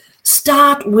 10,000.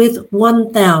 Start with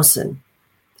 1,000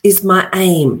 is my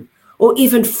aim, or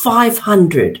even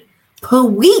 500 per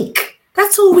week.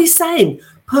 That's all we're saying,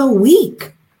 per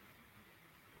week.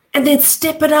 And then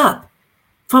step it up.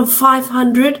 From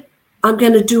 500, I'm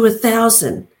going to do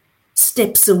 1,000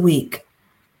 steps a week.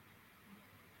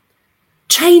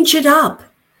 Change it up.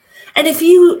 And if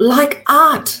you like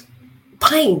art,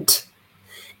 paint.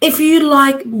 If you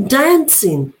like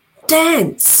dancing,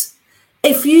 dance.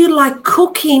 If you like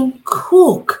cooking,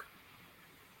 cook.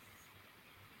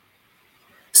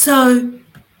 So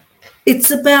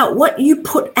it's about what you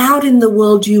put out in the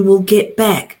world, you will get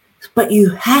back. But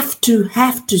you have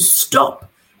to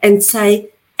stop and say,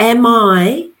 am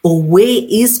I, or where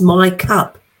is my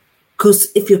cup?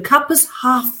 Because if your cup is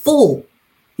half full,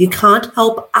 you can't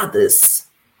help others.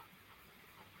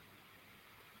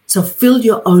 So fill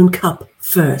your own cup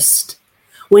first.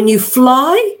 When you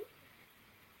fly,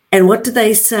 and what do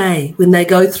they say when they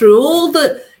go through all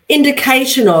the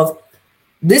indication of,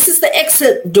 this is the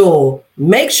exit door,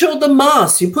 make sure the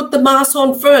mask, you put the mask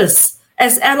on first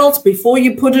as adults before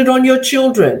you put it on your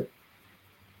children.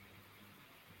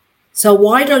 So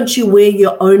why don't you wear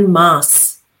your own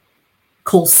mask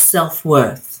called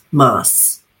self-worth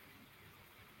mask?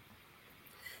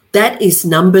 That is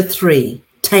number 3.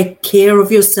 Take care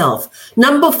of yourself.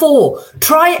 Number 4,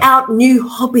 try out new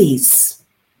hobbies.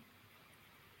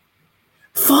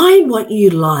 Find what you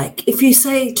like. If you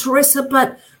say, Teresa,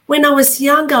 but when I was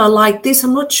younger, I liked this.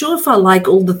 I'm not sure if I like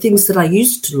all the things that I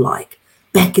used to like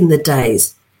back in the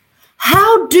days.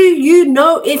 How do you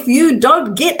know if you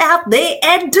don't get out there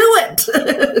and do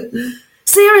it?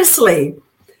 Seriously.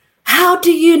 How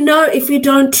do you know if you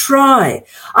don't try?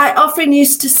 I often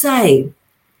used to say,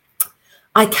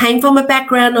 I came from a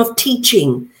background of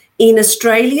teaching in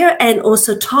Australia and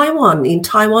also Taiwan. In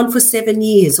Taiwan for 7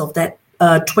 years of that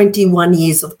 21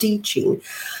 years of teaching.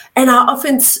 And I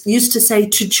often used to say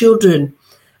to children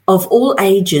of all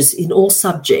ages in all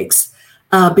subjects,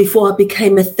 before I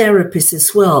became a therapist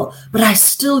as well, but I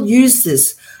still use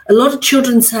this. A lot of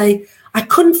children say, I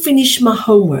couldn't finish my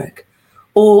homework,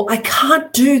 or I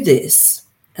can't do this.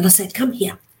 And I said, come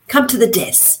here, come to the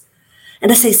desk.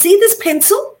 And I say, see this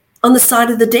pencil on the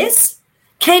side of the desk?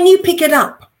 Can you pick it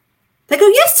up? They go,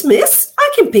 yes, miss,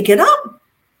 I can pick it up.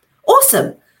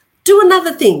 Awesome. Do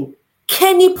another thing.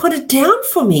 Can you put it down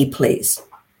for me, please?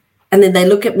 And then they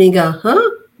look at me and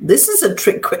go, this is a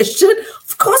trick question.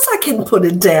 Of course I can put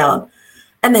it down.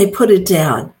 And they put it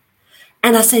down.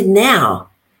 And I said, now,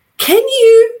 can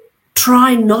you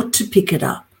try not to pick it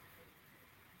up?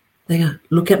 They go,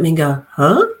 look at me and go,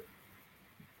 huh?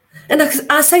 And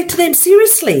I say to them,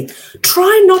 seriously,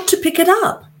 try not to pick it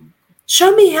up.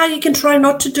 Show me how you can try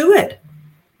not to do it.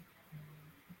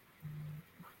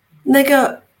 And they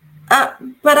go,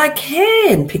 but I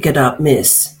can pick it up,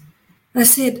 miss. I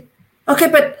said, okay,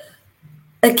 but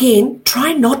again,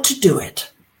 try not to do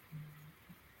it.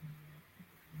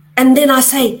 And then I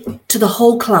say to the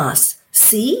whole class,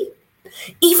 see,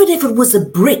 even if it was a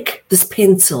brick, this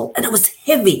pencil, and it was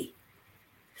heavy,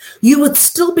 you would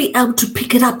still be able to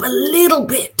pick it up a little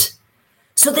bit.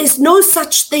 So there's no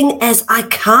such thing as I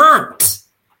can't.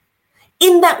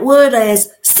 In that word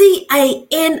as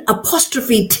CAN''T,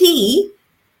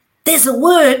 there's a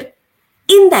word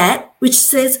in that which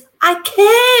says I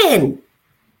can.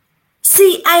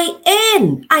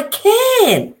 CAN, I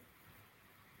can.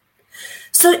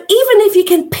 So even if you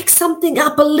can pick something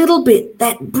up a little bit,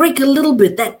 that brick a little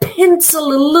bit, that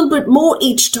pencil a little bit more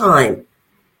each time,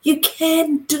 you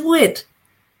can do it.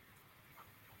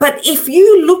 But if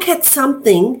you look at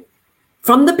something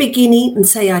from the beginning and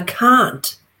say, I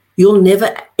can't, you'll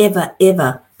never, ever,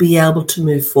 ever be able to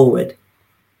move forward.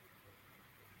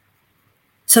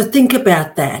 So think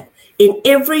about that. In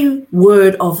every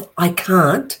word of I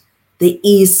can't, there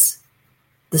is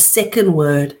the second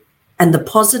word, and the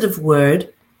positive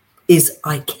word is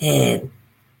I can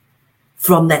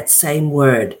from that same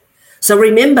word. So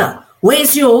remember,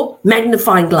 where's your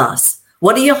magnifying glass?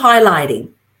 What are you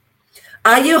highlighting?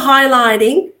 Are you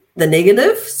highlighting the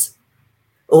negatives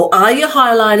or are you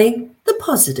highlighting the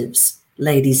positives,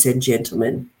 ladies and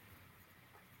gentlemen?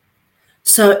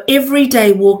 So every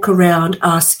day walk around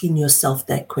asking yourself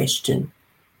that question.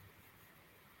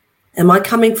 Am I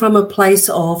coming from a place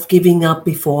of giving up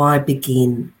before I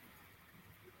begin?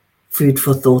 Food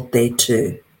for thought there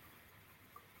too.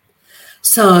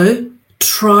 So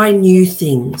try new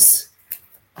things.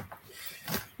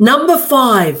 Number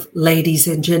 5, ladies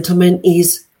and gentlemen,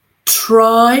 is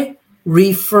try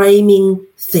reframing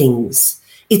things.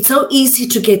 It's so easy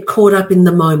to get caught up in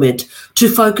the moment, to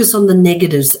focus on the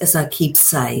negatives, as I keep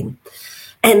saying,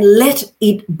 and let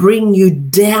it bring you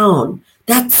down.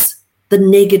 That's the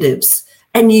negatives.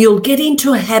 And you'll get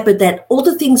into a habit that all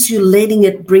the things you're letting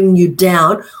it bring you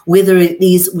down, whether it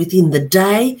is within the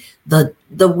day, the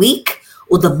week,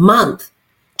 or the month,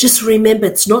 just remember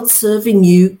it's not serving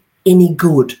you any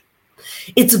good.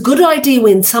 It's a good idea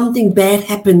when something bad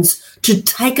happens to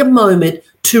take a moment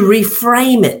to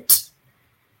reframe it.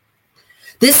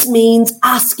 This means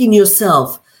asking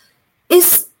yourself,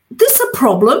 is this a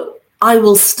problem I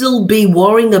will still be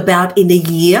worrying about in a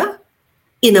year,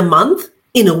 in a month,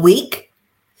 in a week?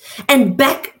 And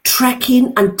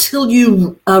backtracking until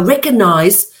you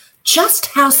recognize just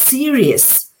how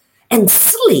serious and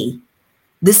silly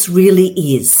this really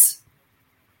is.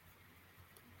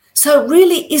 So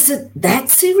really, is it that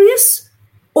serious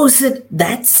or is it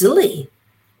that silly?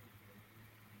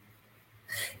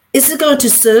 Is it going to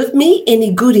serve me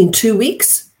any good in 2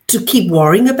 weeks to keep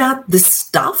worrying about this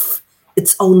stuff?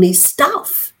 It's only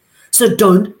stuff. So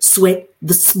don't sweat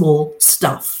the small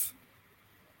stuff.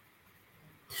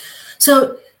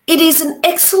 So it is an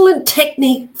excellent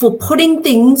technique for putting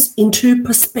things into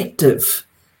perspective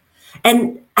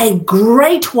and a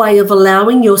great way of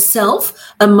allowing yourself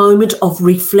a moment of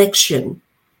reflection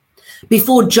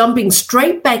before jumping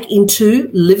straight back into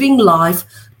living life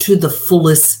to the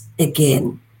fullest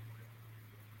again.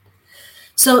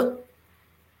 So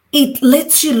it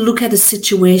lets you look at a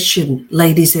situation,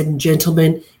 ladies and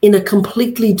gentlemen, in a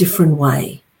completely different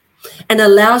way and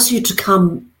allows you to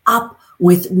come up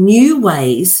with new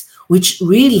ways, which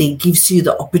really gives you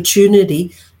the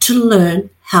opportunity to learn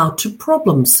how to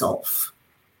problem solve.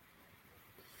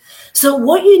 So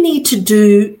what you need to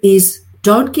do is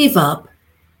don't give up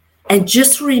and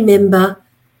just remember,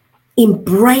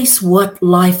 embrace what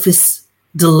life is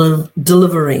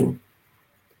delivering.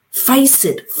 Face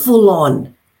it full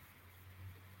on.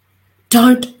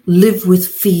 Don't live with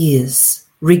fears,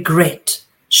 regret,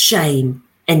 shame,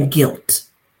 and guilt.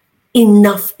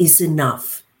 Enough is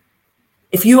enough.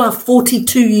 If you are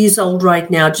 42 years old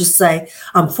right now, just say,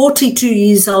 I'm 42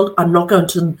 years old. I'm not going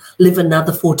to live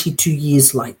another 42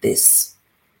 years like this.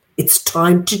 It's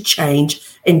time to change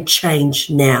and change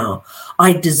now.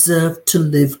 I deserve to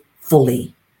live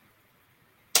fully.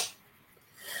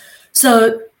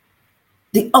 So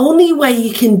the only way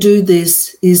you can do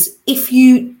this is if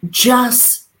you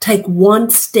just take one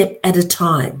step at a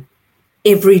time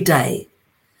every day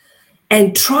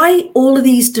and try all of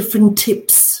these different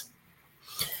tips.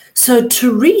 So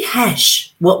to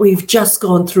rehash what we've just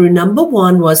gone through, number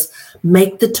one was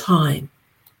make the time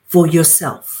for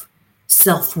yourself,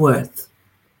 self-worth.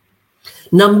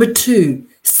 Number two,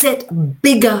 set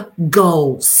bigger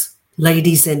goals,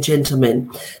 ladies and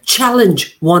gentlemen.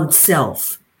 Challenge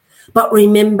oneself. But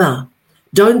remember,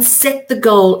 don't set the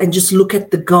goal and just look at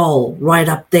the goal right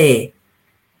up there.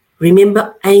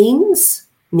 Remember, aims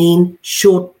mean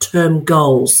short-term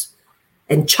goals,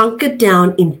 and chunk it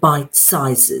down in bite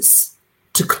sizes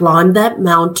to climb that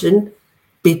mountain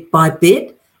bit by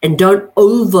bit, and don't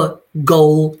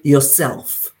over-goal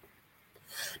yourself.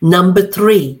 Number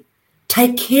three,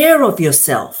 take care of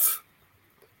yourself.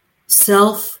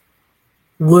 Self-worth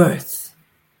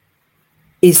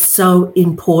is so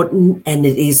important, and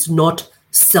it is not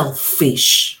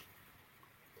selfish.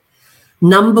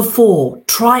 Number four,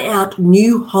 try out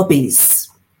new hobbies.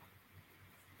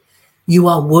 You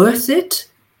are worth it,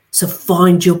 so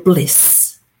find your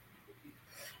bliss.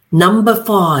 Number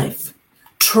five,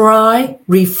 try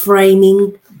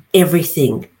reframing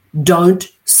everything. Don't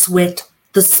sweat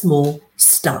the small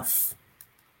stuff.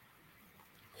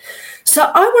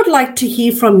 So I would like to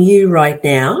hear from you right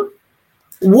now.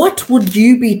 What would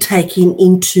you be taking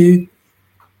into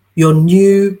your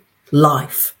new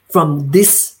life from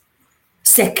this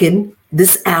second,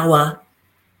 this hour,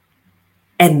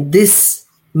 and this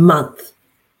month?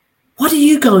 What are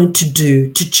you going to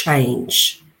do to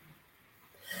change?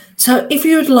 So if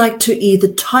you would like to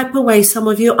either type away some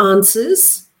of your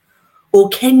answers, or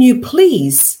can you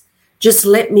please just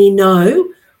let me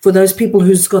know for those people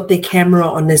who's got their camera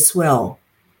on as well?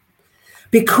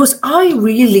 Because I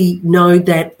really know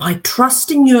that by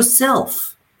trusting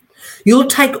yourself, you'll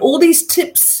take all these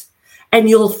tips and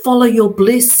you'll follow your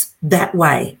bliss that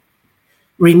way.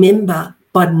 Remember,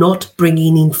 by not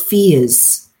bringing in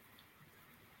fears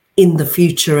in the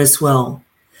future as well.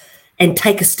 And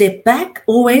take a step back,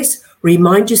 always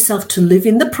remind yourself to live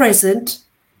in the present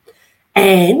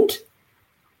and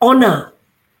honor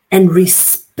and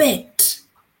respect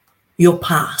your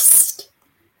past.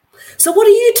 So what are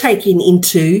you taking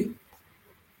into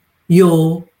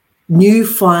your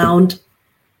newfound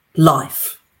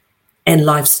life and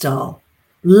lifestyle?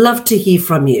 Love to hear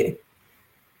from you.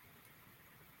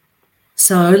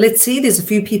 So let's see, there's a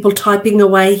few people typing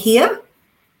away here.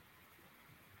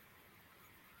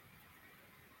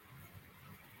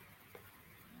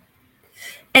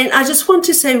 And I just want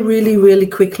to say really, really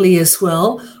quickly as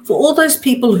well, for all those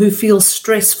people who feel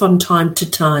stress from time to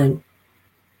time,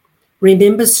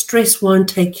 remember, stress won't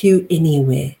take you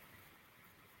anywhere,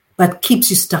 but keeps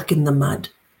you stuck in the mud.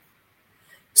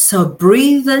 So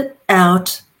breathe it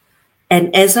out.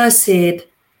 And as I said,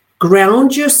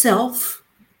 ground yourself.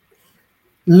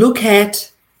 Look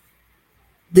at,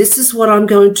 this is what I'm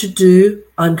going to do.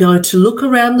 I'm going to look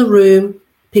around the room,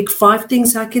 pick 5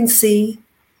 things I can see,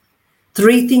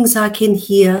 3 things I can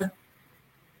hear,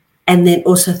 and then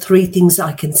also 3 things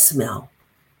I can smell,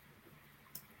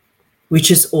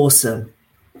 which is awesome.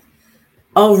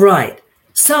 All right.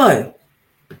 So,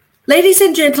 ladies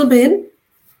and gentlemen,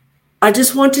 I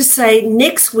just want to say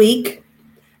next week,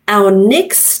 our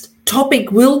next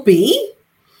topic will be,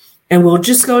 and we're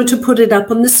just going to put it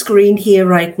up on the screen here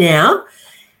right now.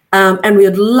 And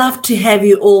we'd love to have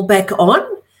you all back on,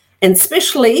 and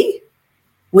especially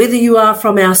whether you are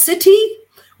from our city,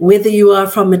 whether you are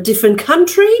from a different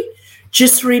country,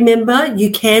 just remember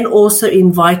you can also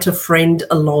invite a friend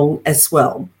along as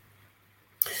well.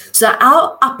 So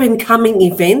our up-and-coming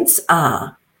events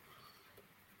are,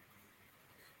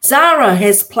 Zara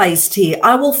has placed here,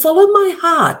 I will follow my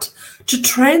heart to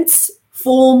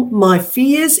transform my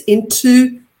fears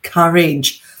into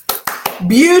courage.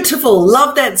 Beautiful.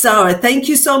 Love that, Zara. Thank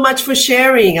you so much for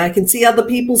sharing. I can see other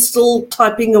people still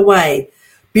typing away.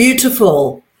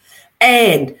 Beautiful.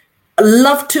 And I'd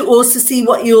love to also see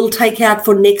what you'll take out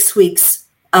for next week's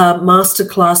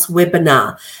masterclass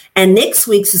webinar. And next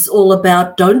week's is all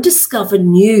about don't discover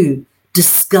new,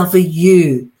 discover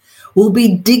you. We'll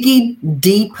be digging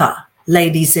deeper,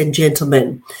 ladies and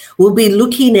gentlemen. We'll be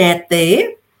looking at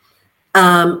there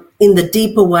in the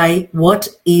deeper way what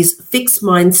is fixed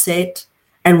mindset,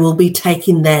 and we'll be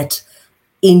taking that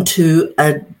into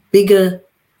a bigger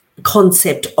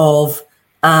concept of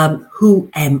who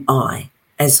am I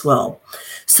as well.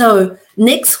 So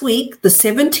next week, the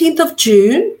 17th of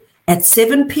June at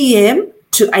 7 p.m.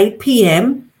 to 8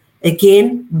 p.m.,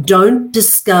 again, don't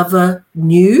discover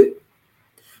new,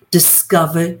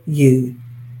 discover you.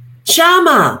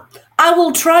 Shama, I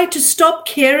will try to stop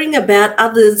caring about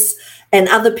others and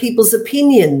other people's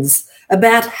opinions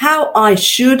about how I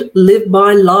should live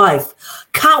my life.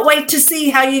 Can't wait to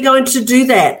see how you're going to do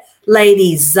that.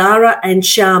 ladies, Zara and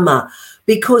Sharma,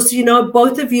 because,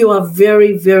 both of you are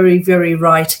very, very, very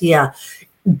right here.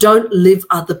 Don't live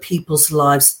other people's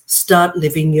lives. Start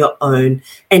living your own.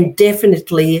 And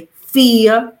definitely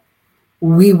fear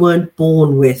we weren't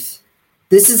born with.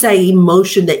 This is an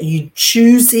emotion that you're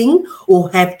choosing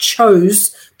or have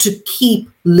chose to keep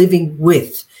living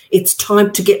with. It's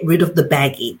time to get rid of the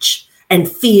baggage. And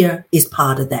fear is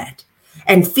part of that.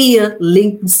 And fear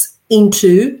links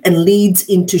into and leads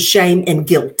into shame and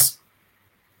guilt.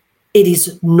 It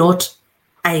is not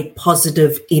a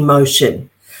positive emotion.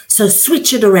 So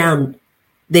switch it around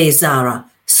there, Zara.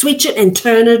 Switch it and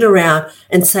turn it around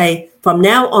and say, from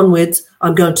now onwards,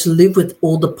 I'm going to live with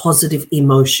all the positive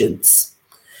emotions.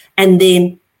 And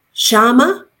then,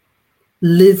 Sharma,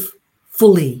 live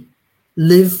fully.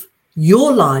 Live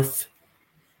your life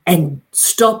and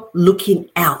stop looking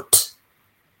out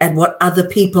at what other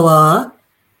people are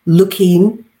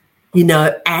looking,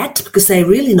 at, because they're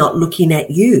really not looking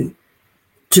at you,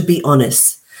 to be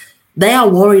honest. They are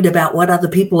worried about what other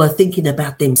people are thinking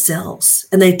about themselves,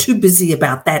 and they're too busy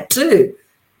about that too.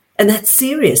 And that's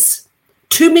serious.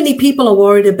 Too many people are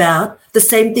worried about the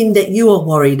same thing that you are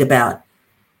worried about,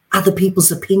 other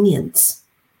people's opinions.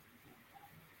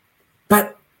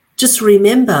 But just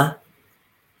remember,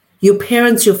 your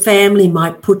parents, your family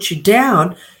might put you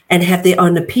down and have their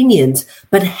own opinions,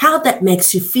 but how that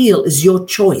makes you feel is your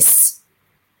choice.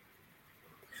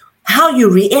 How you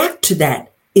react to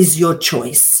that is your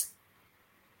choice.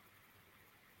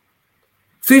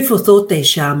 Food for thought there,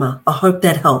 Sharma. I hope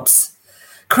that helps.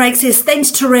 Craig says,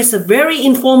 thanks, Teresa. Very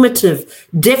informative.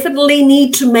 Definitely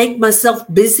need to make myself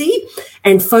busy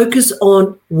and focus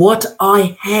on what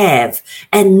I have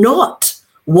and not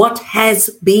what has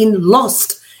been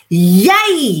lost.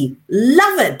 Yay!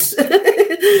 Love it.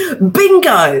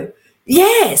 Bingo.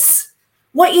 Yes.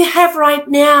 What you have right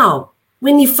now,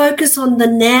 when you focus on the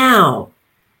now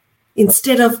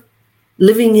instead of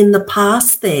living in the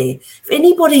past there. If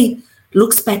anybody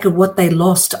looks back at what they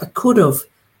lost, I could have,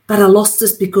 but I lost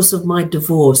this because of my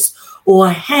divorce. Or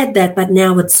I had that, but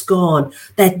now it's gone.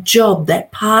 That job,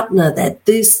 that partner, that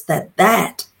this,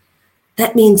 that.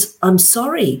 That means I'm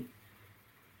sorry.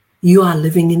 You are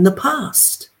living in the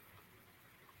past.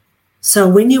 So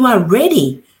when you are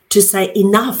ready to say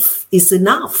enough is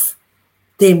enough,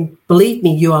 then believe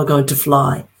me, you are going to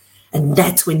fly. And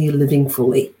that's when you're living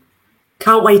fully.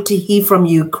 Can't wait to hear from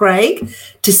you, Craig,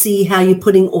 to see how you're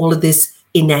putting all of this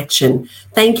in action.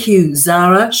 Thank you,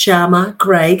 Zara, Sharma,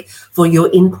 Craig, for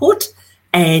your input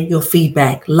and your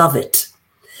feedback. Love it.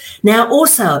 Now,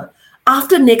 also,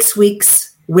 after next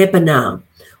week's webinar,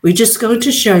 we're just going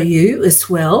to show you as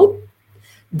well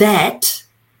that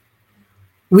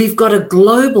we've got a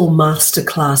global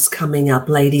masterclass coming up,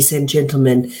 ladies and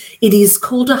gentlemen. It is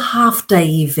called a half-day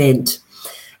event.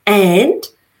 And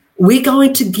we're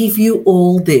going to give you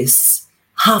all this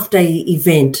half-day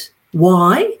event.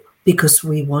 Why? Because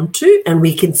we want to, and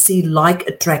we can see like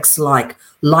attracts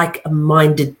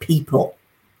like-minded people.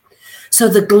 So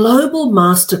the global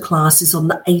masterclass is on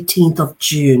the 18th of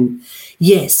June.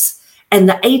 Yes, and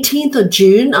the 18th of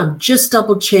June, I'm just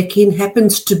double-checking,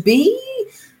 happens to be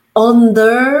on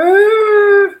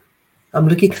the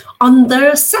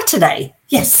Saturday.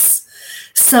 Yes.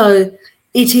 So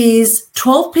it is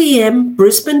 12 p.m.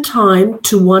 Brisbane time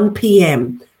to 1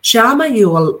 p.m. Sharma,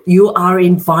 you are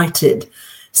invited.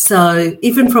 So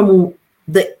even from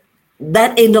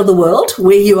that end of the world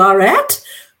where you are at,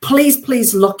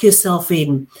 please lock yourself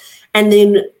in. And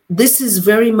then this is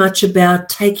very much about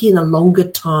taking a longer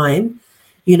time,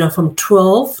 from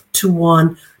 12 to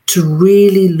 1 to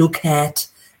really look at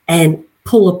and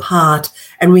pull apart.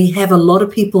 And we have a lot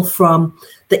of people from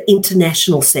the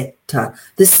international sector.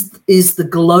 This is the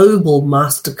global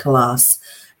masterclass.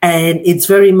 And it's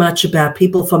very much about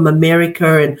people from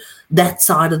America and that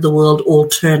side of the world all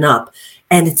turn up.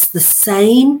 And it's the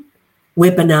same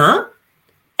webinar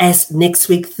as next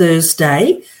week,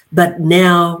 Thursday. But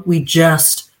now we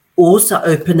just also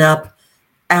open up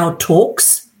our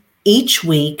talks each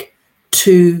week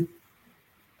to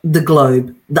the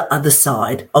globe, the other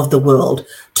side of the world,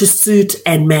 to suit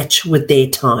and match with their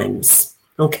times.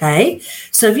 Okay?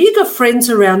 So if you've got friends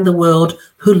around the world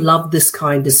who love this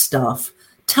kind of stuff,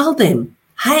 tell them,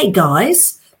 hey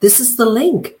guys, this is the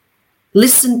link.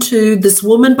 Listen to this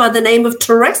woman by the name of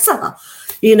Teresa,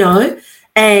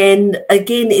 and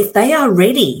again, if they are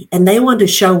ready and they want to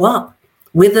show up,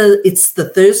 whether it's the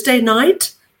Thursday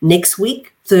night, next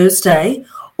week, Thursday,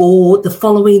 or the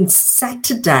following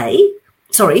the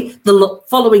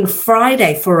following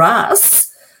Friday for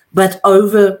us, but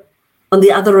over on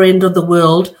the other end of the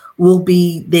world will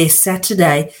be their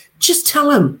Saturday, just tell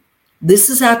them, This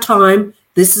is our time.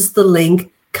 This is the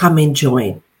link. Come and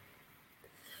join.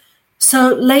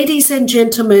 So, ladies and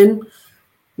gentlemen,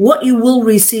 what you will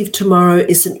receive tomorrow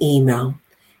is an email.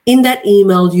 In that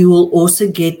email, you will also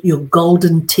get your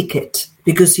golden ticket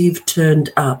because you've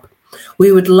turned up.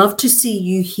 We would love to see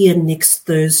you here next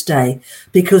Thursday,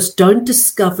 because don't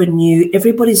discover new.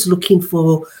 Everybody's looking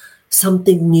for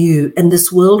something new, and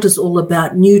this world is all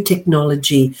about new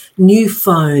technology, new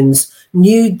phones,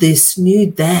 new this,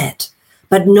 new that.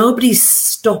 But nobody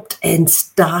stopped and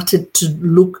started to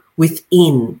look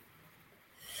within.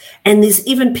 And there's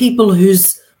even people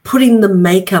who's putting the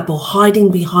makeup or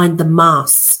hiding behind the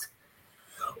mask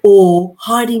or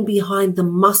hiding behind the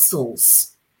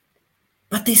muscles.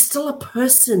 But there's still a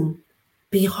person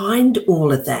behind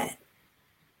all of that.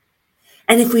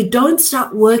 And if we don't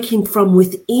start working from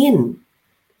within,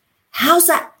 how's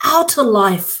our outer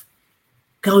life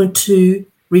going to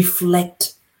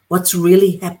reflect what's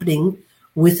really happening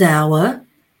with our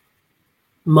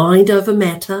mind over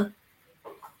matter,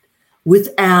 with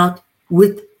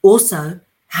also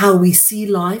how we see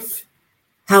life,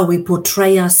 how we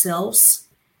portray ourselves,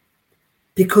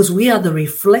 because we are the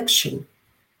reflection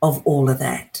of all of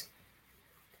that.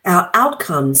 Our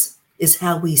outcomes is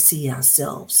how we see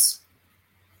ourselves.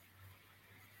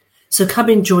 So come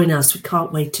and join us. We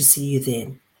can't wait to see you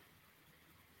then.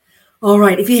 All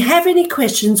right. If you have any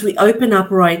questions, we open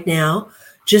up right now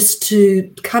just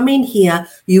to come in here.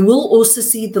 You will also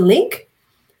see the link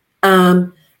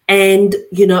and,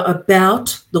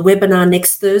 about the webinar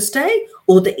next Thursday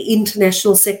or the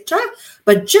international sector.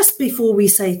 But just before we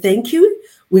say thank you,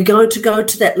 we're going to go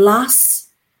to the last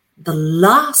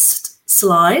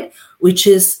slide, which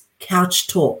is Couch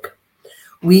Talk.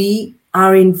 We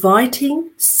are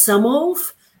inviting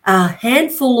a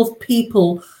handful of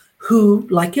people who,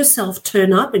 like yourself,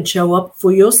 turn up and show up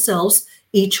for yourselves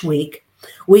each week,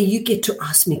 where you get to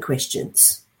ask me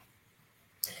questions.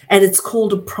 And it's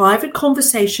called a private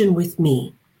conversation with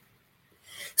me.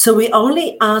 So we're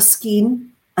only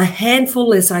asking a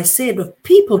handful, as I said, of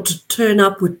people to turn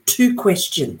up with 2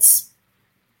 questions.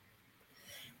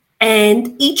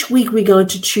 And each week we're going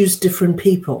to choose different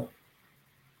people.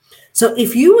 So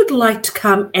if you would like to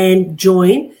come and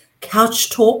join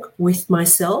Couch Talk with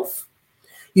myself,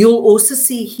 you'll also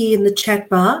see here in the chat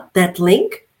bar that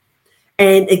link.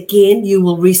 And again, you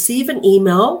will receive an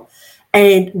email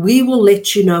and we will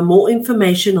let you know more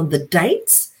information on the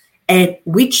dates and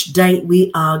which date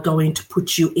we are going to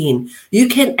put you in. You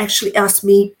can actually ask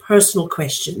me personal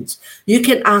questions. You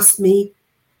can ask me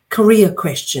career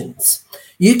questions.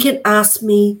 You can ask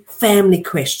me family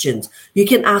questions. You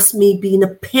can ask me being a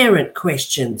parent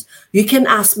questions. You can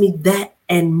ask me that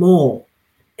and more,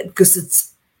 because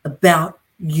it's about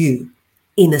you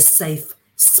in a safe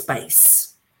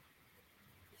space.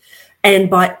 And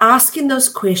by asking those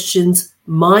questions,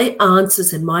 my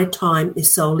answers and my time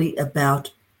is solely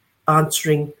about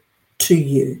answering to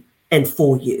you and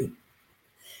for you.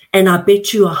 And I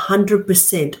bet you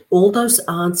 100% all those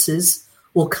answers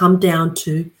will come down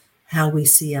to how we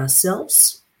see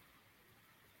ourselves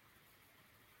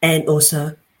and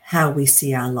also how we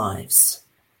see our lives.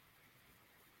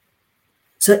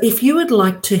 So if you would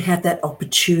like to have that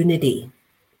opportunity,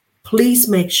 please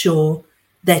make sure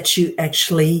that you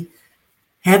actually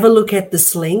have a look at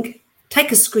this link.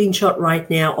 Take a screenshot right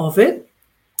now of it.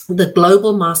 The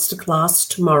Global Masterclass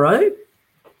tomorrow.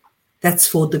 That's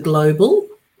for the global,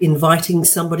 inviting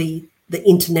somebody, the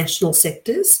international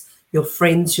sectors, your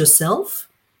friends, yourself.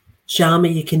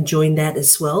 Sharma, you can join that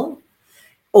as well.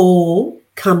 Or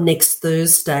come next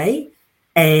Thursday,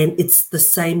 and it's the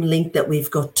same link that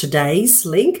we've got today's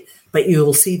link, but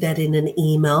you'll see that in an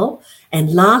email.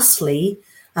 And lastly,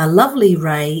 our lovely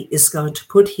Ray is going to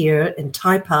put here and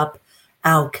type up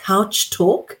our Couch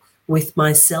Talk with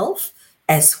myself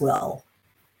as well.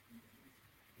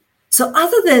 So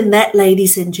other than that,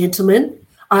 ladies and gentlemen,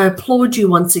 I applaud you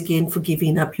once again for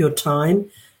giving up your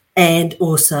time and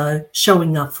also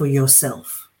showing up for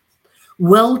yourself.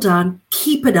 Well done.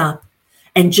 Keep it up.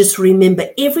 And just remember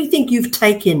everything you've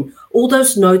taken, all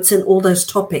those notes and all those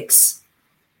topics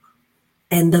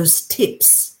and those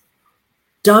tips.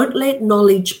 Don't let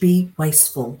knowledge be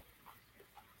wasteful.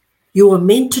 You are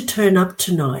meant to turn up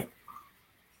tonight.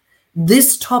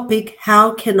 This topic,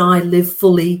 how can I live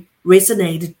fully,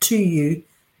 resonated to you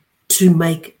to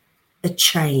make a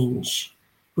change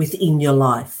within your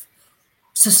life.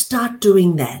 So start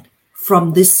doing that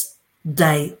from this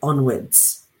day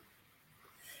onwards.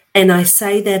 And I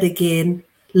say that again,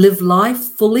 live life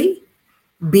fully,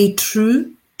 be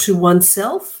true to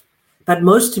oneself, but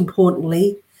most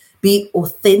importantly, be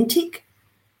authentic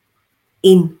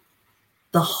in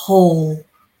the whole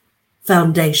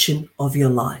foundation of your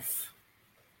life.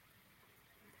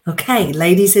 Okay,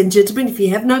 ladies and gentlemen, if you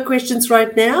have no questions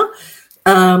right now,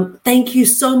 thank you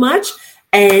so much.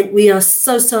 And we are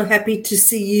so, so happy to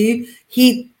see you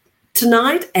here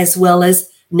tonight as well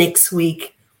as next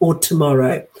week or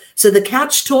tomorrow. So the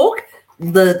Couch Talk,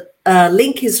 the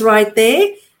link is right there.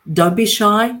 Don't be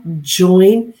shy.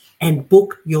 Join and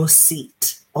book your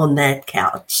seat on that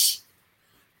couch.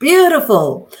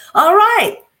 Beautiful. All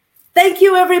right. Thank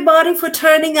you, everybody, for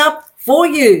turning up for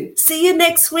you. See you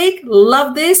next week.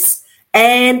 Love this.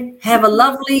 And have a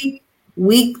lovely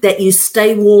week that you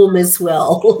stay warm as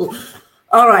well.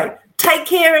 All right. Take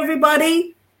care,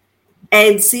 everybody.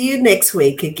 And see you next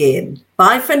week again.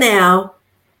 Bye for now.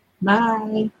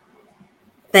 Bye.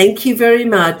 Thank you very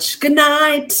much. Good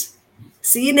night.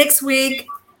 See you next week.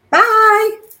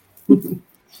 Bye.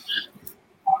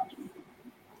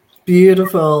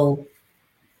 Beautiful.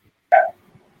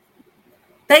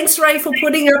 Thanks, Ray, for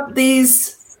putting up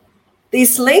these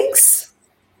links.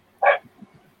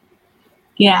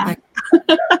 Yeah.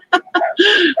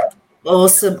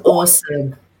 Awesome.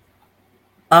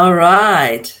 All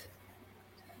right.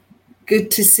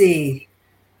 Good to see.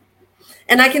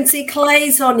 And I can see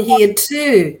Clay's on here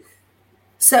too.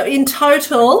 So in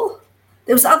total,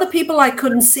 there was other people I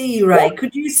couldn't see, Ray.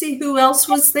 Could you see who else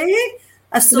was there?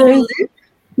 I saw Liv.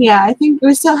 Yeah, I think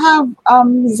we still have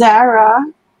Zara.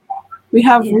 We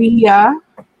have Ria.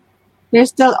 They're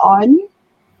still on.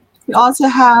 We also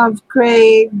have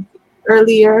Craig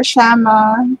earlier,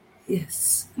 Shama.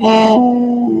 Yes.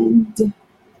 And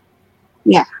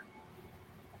yeah.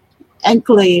 And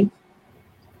Clay.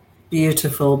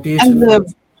 Beautiful. And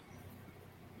Liv.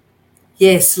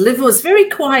 Yes, Liv was very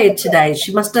quiet today.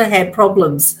 She must have had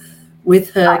problems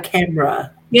with her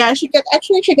camera. Yeah, she got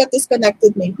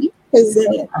disconnected maybe because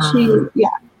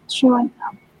she went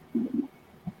out.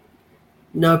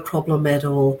 No problem at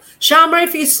all. Shama,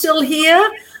 if you're still here,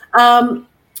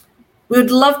 we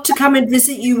would love to come and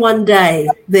visit you one day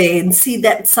there and see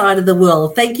that side of the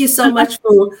world. Thank you so much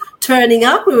for turning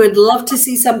up. We would love to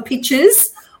see some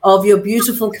pictures of your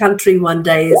beautiful country one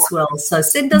day as well. So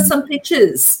send us some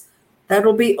pictures.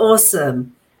 That'll be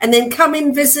awesome. And then come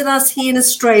and visit us here in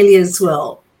Australia as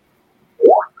well.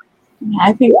 Yeah,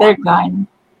 I think they're gone.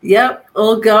 Yep,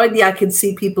 all going. Yeah, I can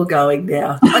see people going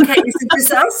now. Okay, is it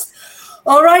just us?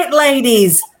 All right,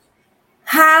 ladies.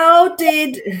 How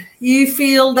did you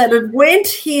feel that it went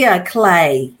here,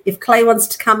 Clay? If Clay wants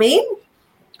to come in.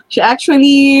 She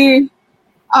actually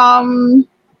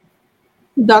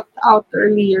ducked out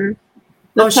earlier.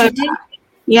 She did?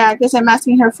 Yeah, because I'm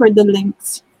asking her for the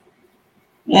links.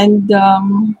 And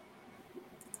I'll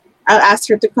ask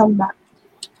her to come back.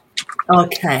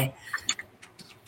 Okay.